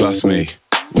crew plus me.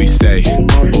 We stay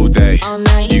all day. All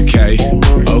night. UK.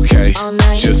 Okay. All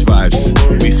night. Just vibes.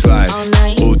 We slide All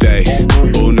night. all day.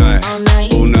 All night. All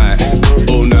night. All night.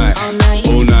 All night. All night.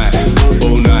 All night.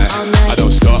 All night. All night. I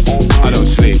don't stop. I don't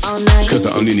sleep. All night. Cause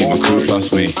I only need my crew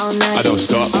plus me. All night. I don't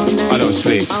stop. All night. I don't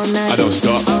sleep. All night. I don't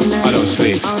stop. All night. I don't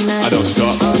sleep. All night. I don't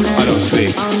stop. All night. I don't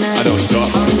sleep. All night. I don't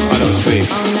stop. All night. I don't sleep.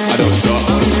 All night. I don't stop.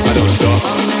 I don't stop.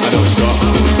 I don't stop.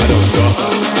 I don't stop.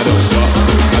 I don't stop.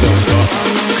 I don't stop.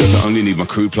 Cause I only need my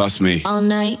crew plus me. All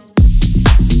night.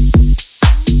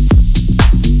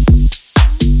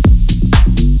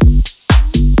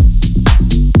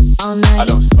 All night. I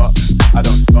don't stop. I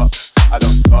don't stop. I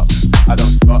don't stop. I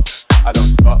don't stop. I don't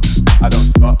stop. I don't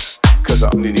stop. Cause I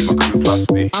only need my crew plus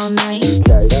me. All night.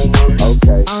 Okay.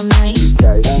 Okay. All night.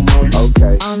 UK.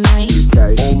 Okay. All night.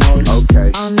 UK.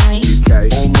 Okay. All night. UK.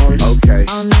 Okay.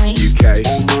 All night. UK.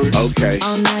 Okay.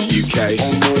 All night. UK.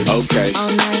 Okay.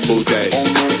 All night. All day.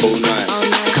 All night. All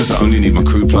night. Cause I only need my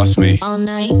crew plus me. All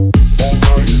night. All night.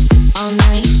 All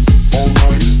night.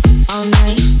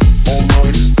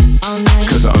 All night.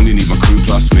 Cause I only need my crew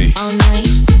plus me. All night.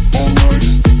 All night.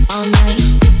 All night.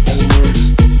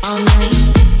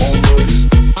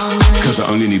 All night. Cause I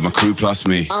only need my crew plus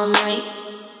me. All night.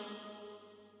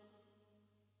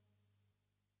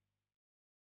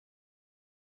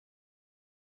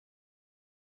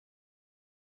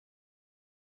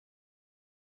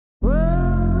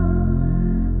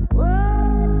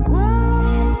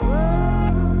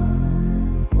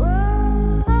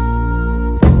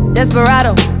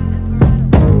 Desperado,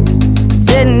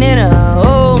 sitting in a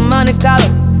old Monte Carlo.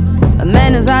 A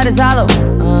man whose heart is hollow.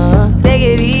 Take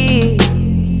it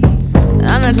easy.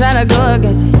 I'm not trying to go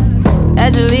against you.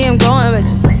 Actually, I'm going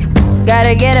with you.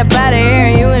 Gotta get up out of here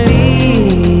and you will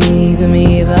leave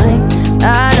me behind.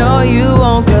 I know you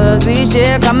won't, cause we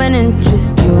share common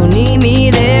interest. You need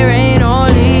me, there ain't no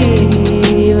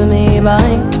leaving me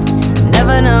behind.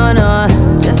 Never know, no,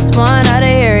 just one out of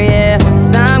here, yeah.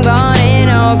 Once I'm gone, ain't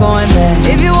no going back.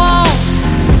 If you want,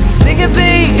 we could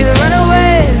be the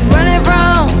runaways, running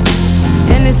from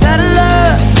and inside of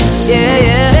love, yeah,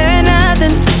 yeah. There ain't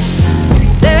nothing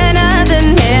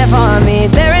here for me.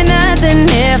 There ain't nothing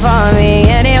here for me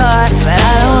anymore. But I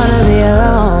don't wanna be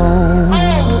alone.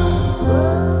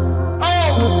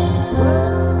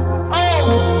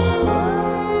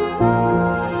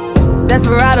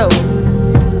 Desperado,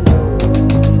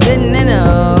 sitting in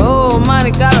a old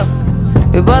Monte Carlo.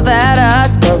 We both had a heart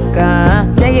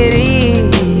spoken. Take it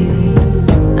easy.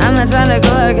 I'm not trying to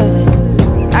go against it.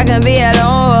 I can be at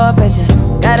home with you.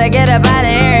 Gotta get up out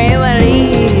of here. You will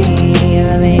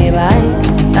leave me by.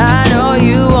 I know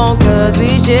you won't, cause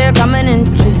we share common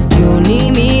interest. You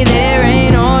need me, there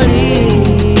ain't no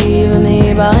leaving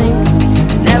me behind.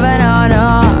 Never know,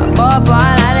 no, both fall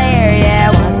out of here, yeah.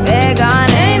 Once big gone,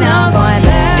 ain't no going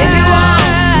back. If you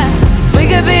want, we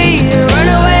could be the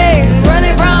runaways,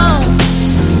 running from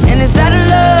and inside of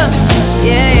love,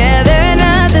 yeah, yeah. There ain't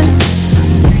nothing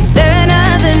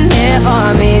here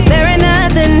for me. There ain't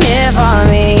nothing here for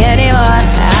me anymore. I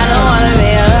don't wanna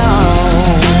be alone.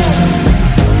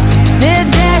 Dear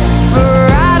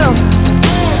desperado,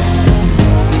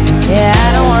 yeah, I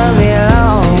don't wanna be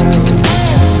alone.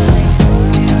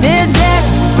 Dear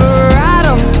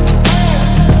desperado,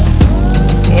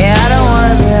 yeah, I don't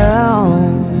wanna be alone.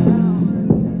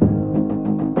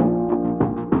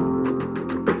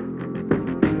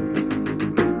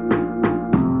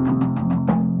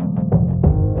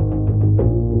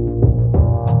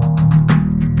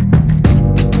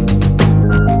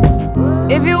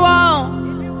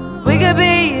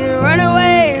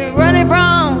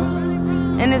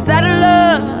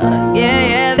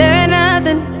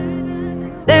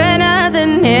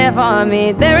 nothing here for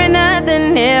me. There ain't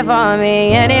nothing here for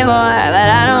me anymore. But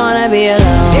I don't wanna be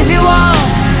alone. If you want,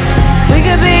 we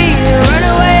could be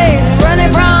runaway,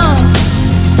 running from,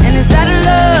 and inside of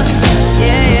love.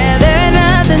 Yeah, yeah, there ain't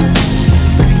nothing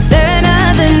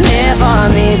here for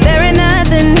me. There ain't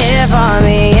nothing here for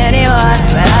me anymore.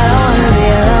 But I don't wanna be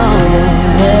alone.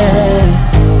 Yeah,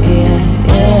 yeah,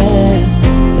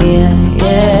 yeah, yeah,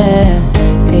 yeah.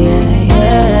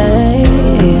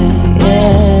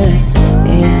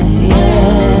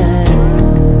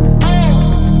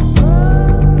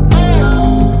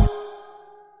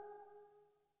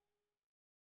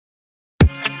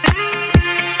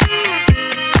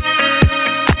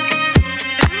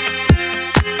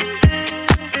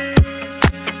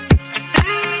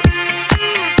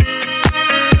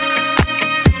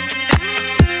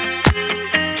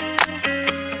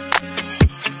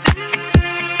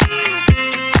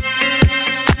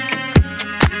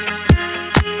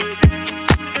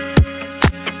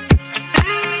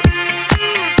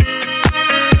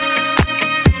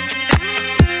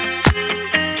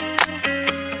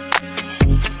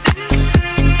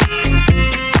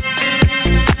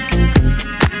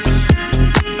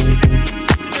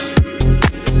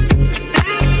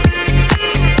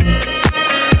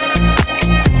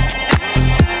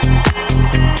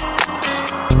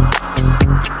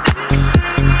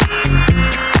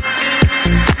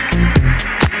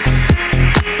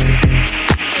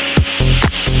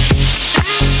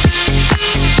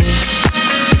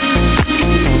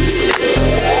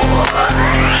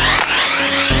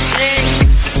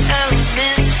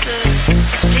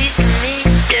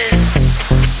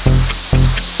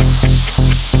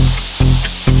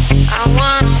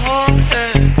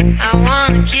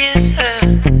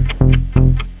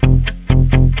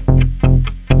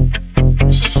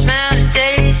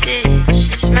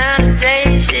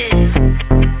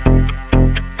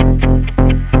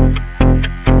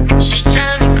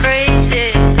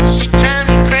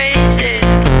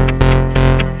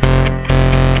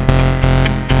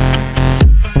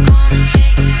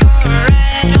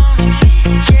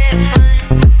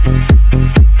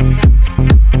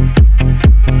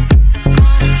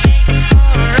 Take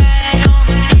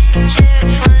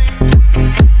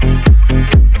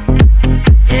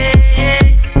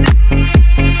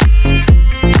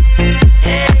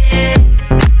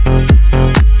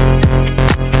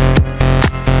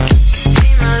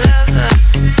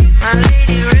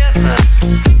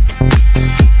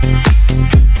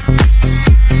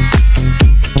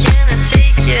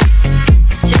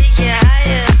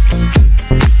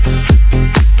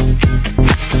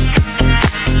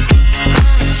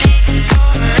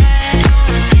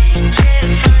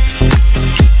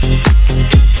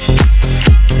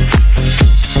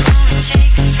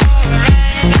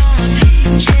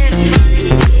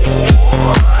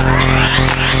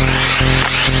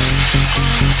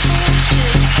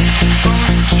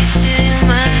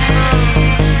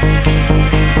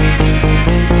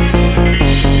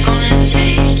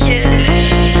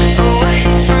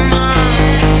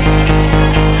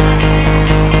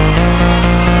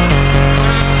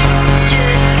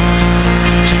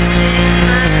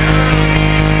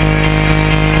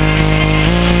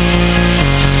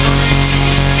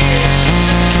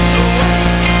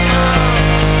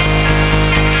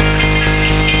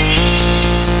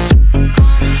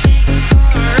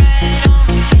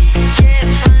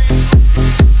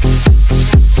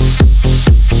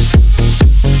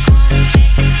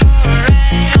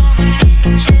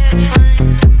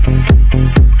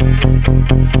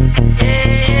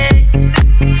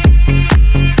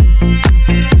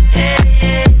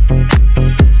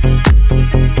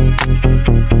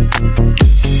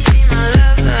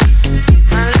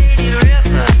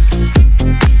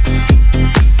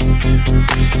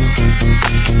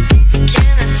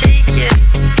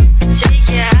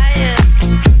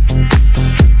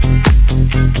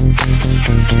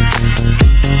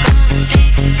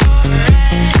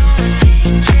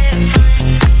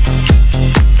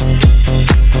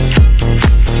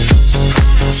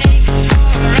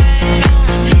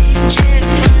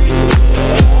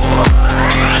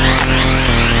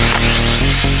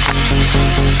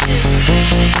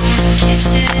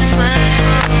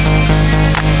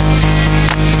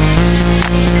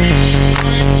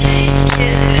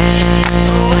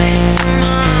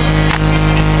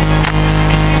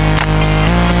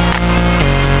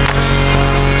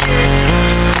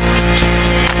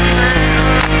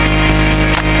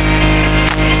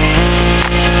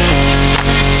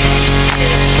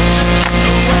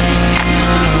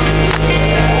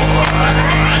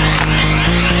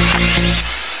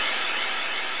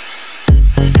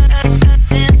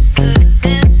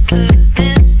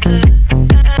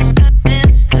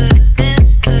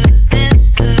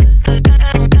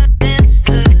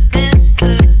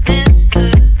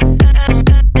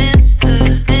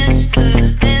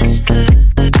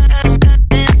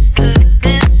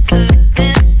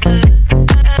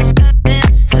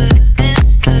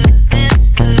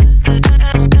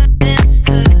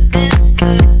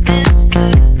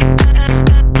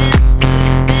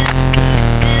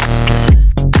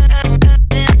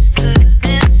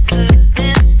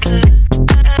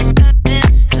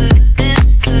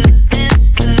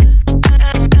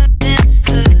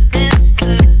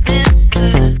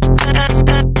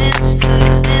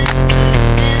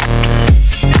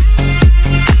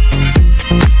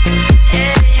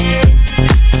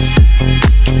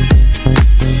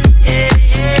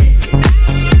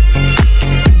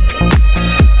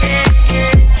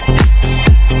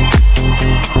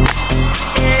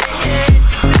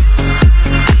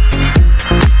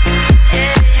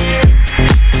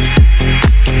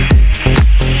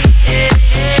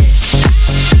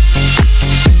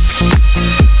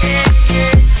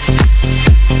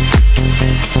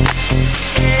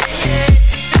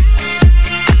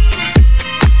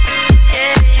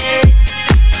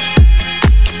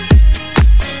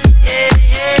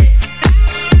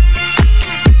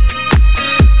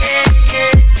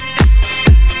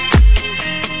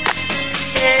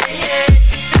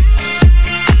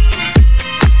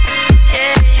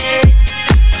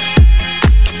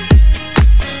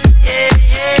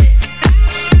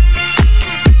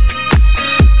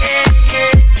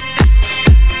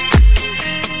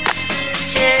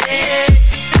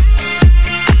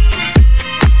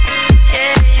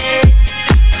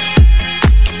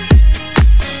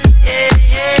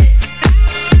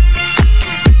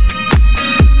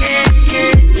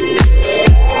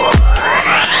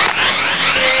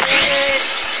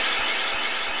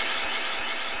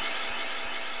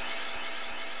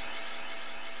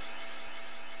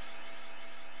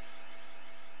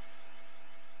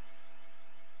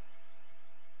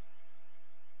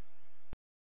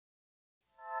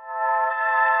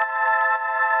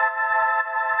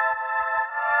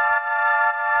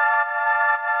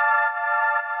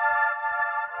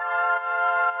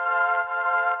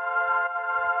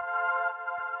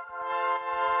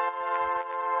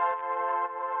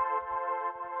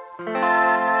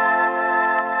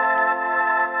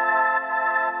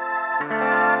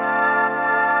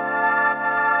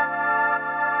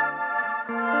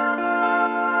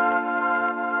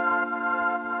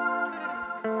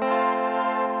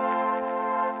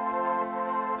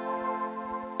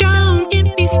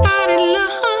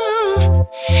love.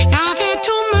 I've had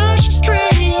too much to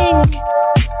drink,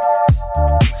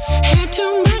 had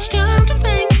too much time to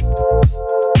think.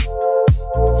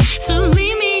 So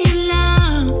leave me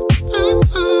alone.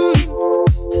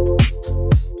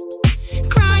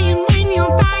 Crying when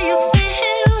you're by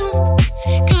yourself,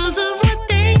 'cause of what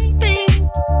they think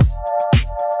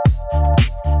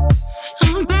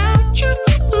about you.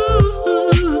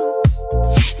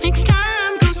 Next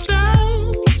time go slow,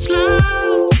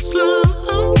 slow, slow.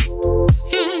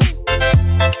 Yeah.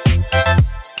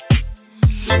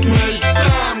 Next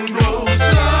time go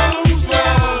slow,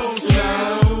 slow, slow,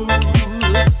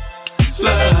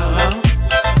 slow.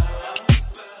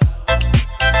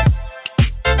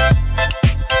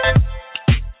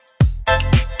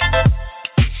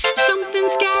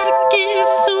 Something's gotta give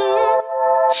soon,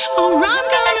 or I'm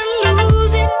gonna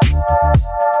lose it.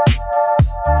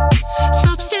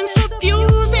 Substance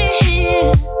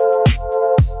abusing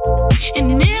and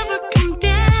never come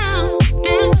down,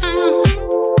 down.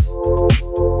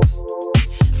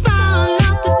 Fall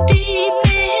out the deep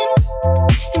end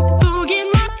and forget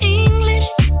my English.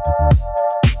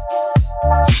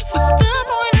 What's the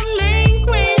point of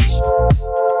language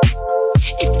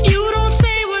if you don't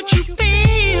say what you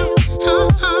feel?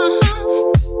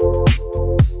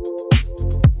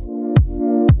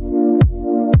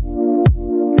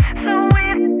 So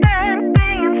with that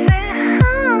being said,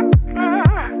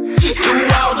 to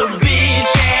all the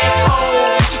bitch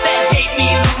assholes that hate me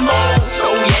the most,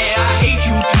 oh yeah, I hate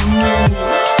you too.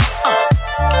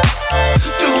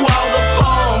 To all the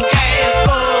punk ass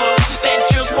fucks that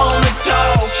just wanna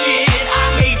talk shit, I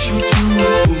hate you too.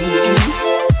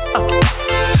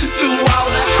 To all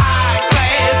the high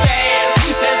class ass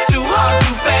that's too hard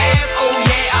to pass, oh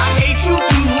yeah, I hate you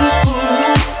too.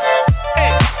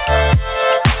 Hey.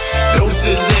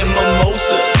 Doses and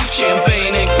mimosas,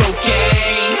 champagne and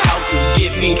cocaine, how to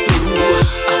get me through.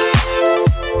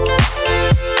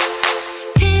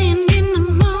 10 in the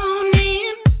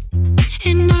morning,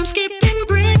 and I'm skipping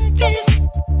breakfast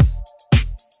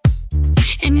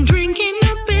and drinking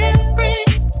a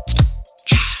beverage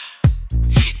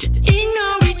to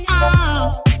ignore it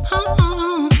all.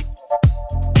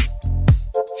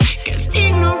 'Cause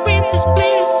ignorance is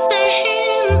bliss,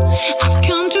 and I've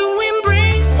come to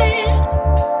embrace it.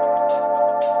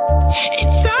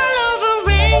 It's all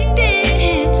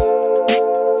overrated,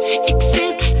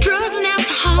 except drugs and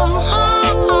alcohol.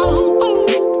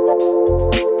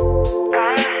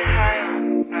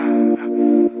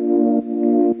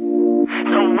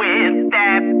 So with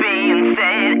that being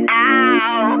said,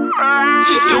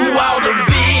 to all the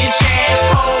bitch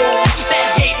assholes that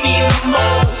hate me the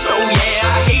most, oh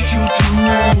yeah, I hate you too.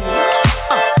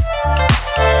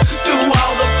 To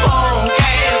all the punk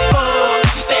ass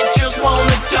fucks that just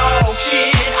wanna talk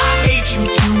shit, I hate you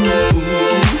too.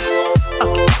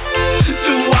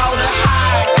 To all the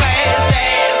high class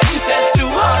ass that's too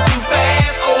hard to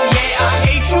pass, oh yeah, I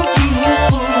hate you too.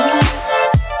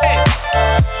 Hey.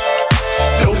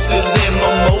 Doses and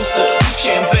mimosas,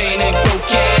 champagne and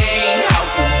cocaine, how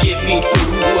to get me through.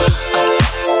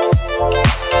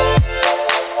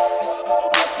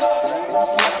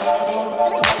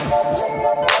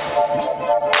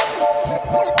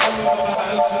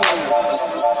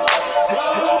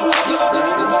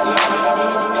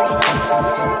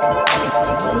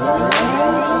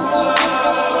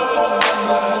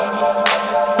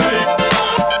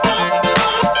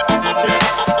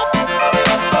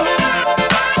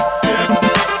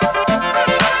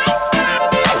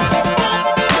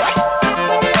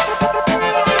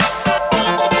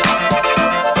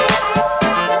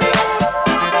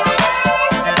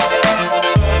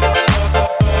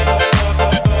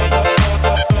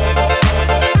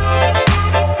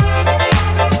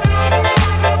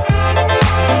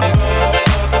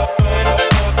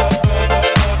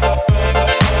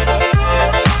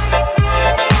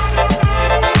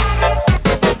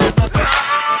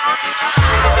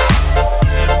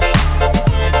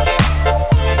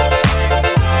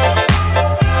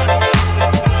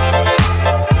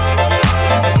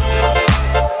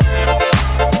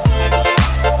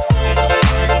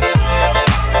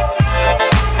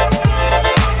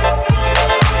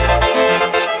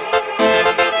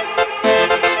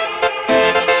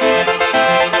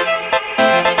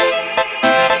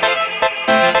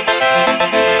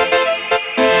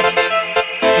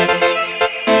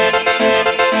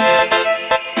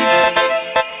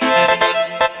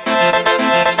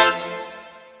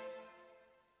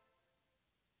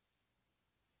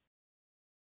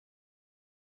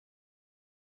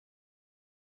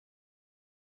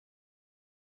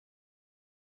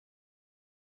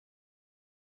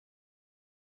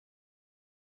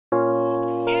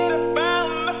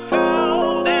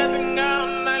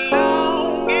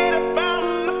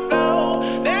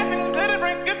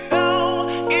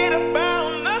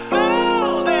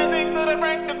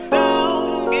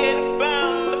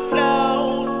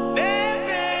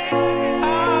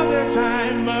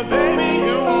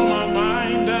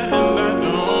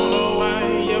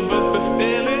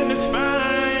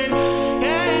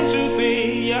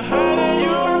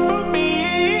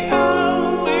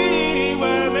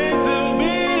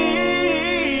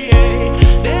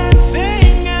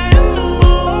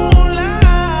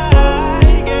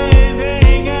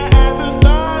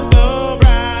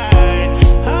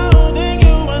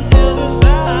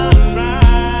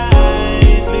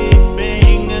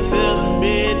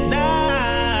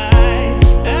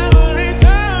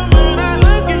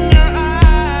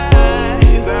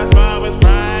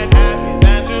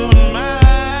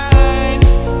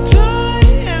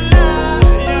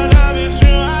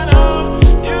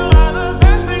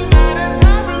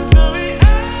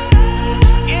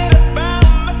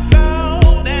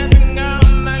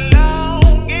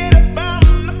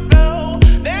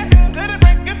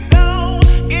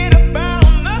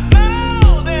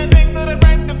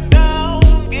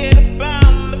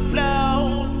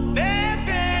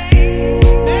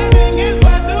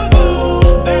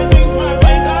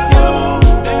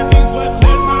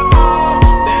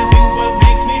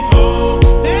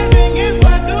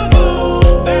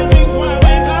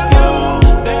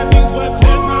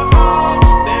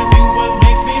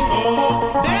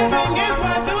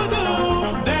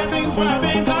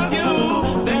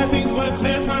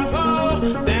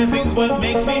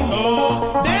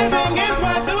 Dancing is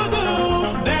what to do.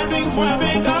 Dancing's what I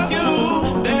think of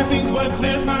you. Dancing's what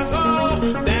clears my soul.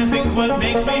 Dancing's what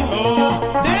makes me whole.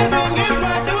 Dancing is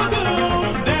what to do.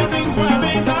 Dancing's what I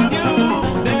think of you.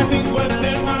 Dancing's what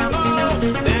clears my soul.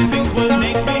 Dancing's what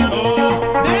makes me whole.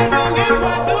 Dancing is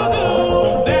what to do.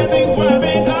 Dancing's what I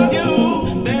think of you.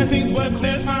 Dancing's what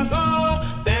clears my soul.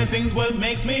 Dancing's what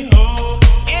makes me whole.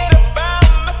 Get up on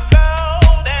the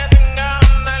floor, dancing all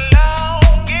night long.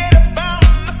 Get up on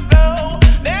the floor,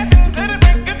 dancing to the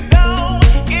break of dawn.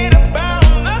 Get up on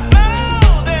the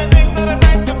floor, dancing to the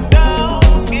break of dawn.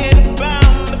 Get up on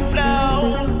the floor,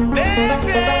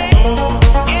 dancing.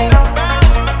 Get up on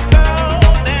the floor,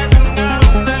 dancing all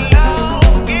night long.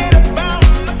 Get up on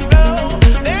the floor,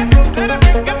 dancing to the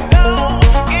break of dawn.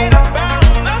 Get up on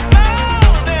the floor,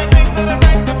 dancing to the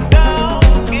break of dawn.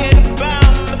 Get up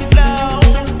on the floor,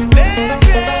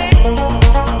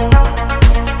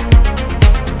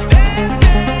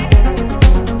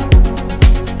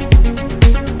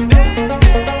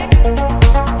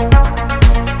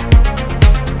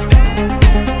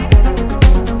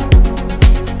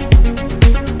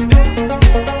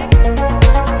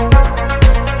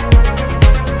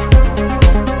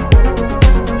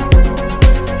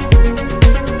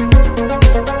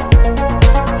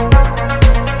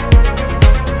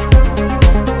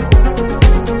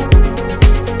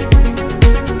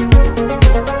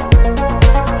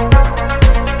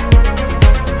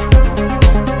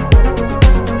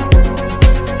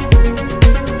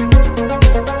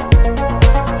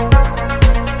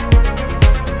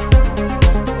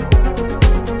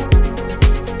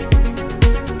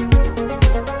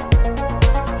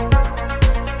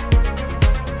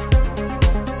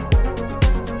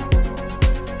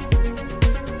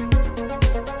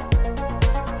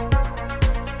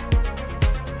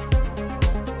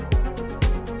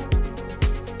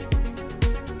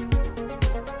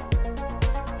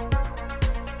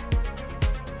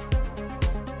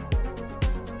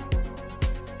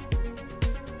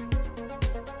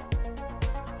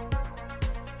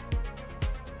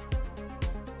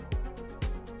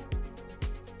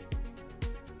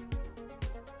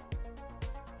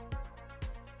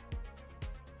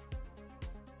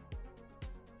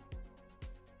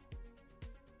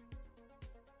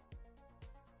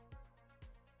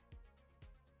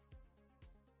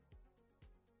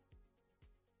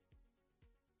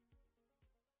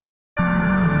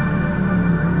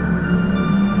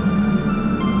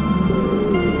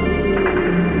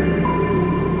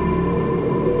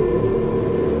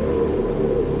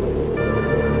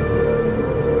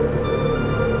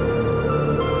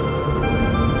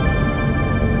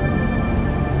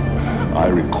 I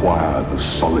require the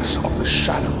solace of the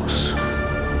shadows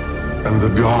and the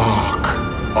dark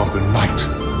of the night.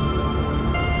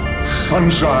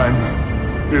 Sunshine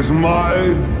is my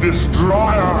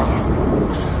destroyer.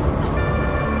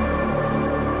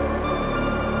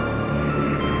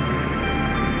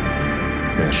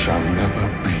 There shall never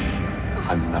be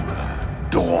another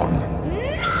dawn.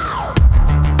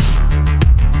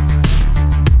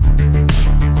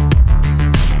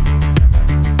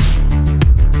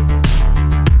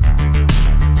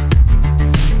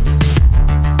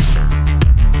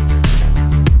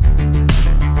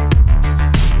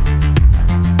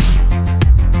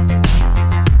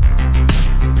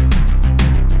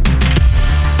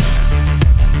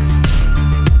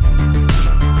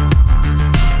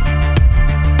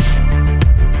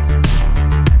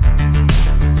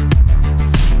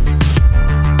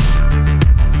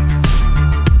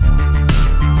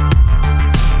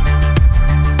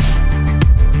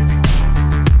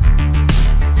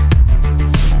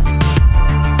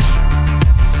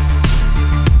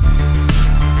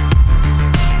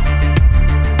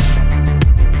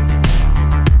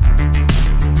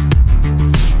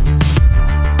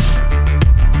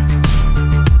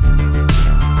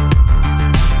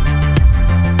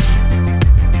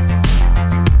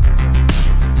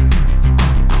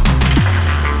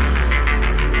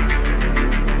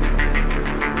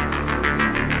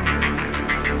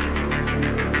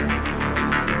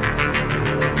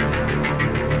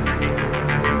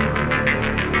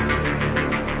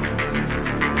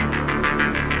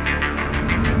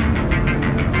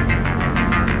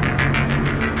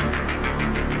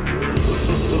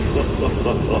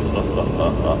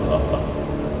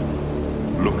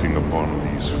 Looking upon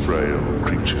these frail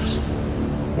creatures,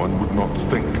 one would not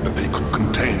think that they could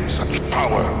contain such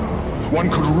power. One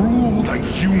could rule the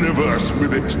universe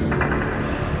with it.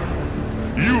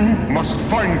 You must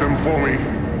find them for me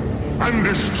and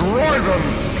destroy them!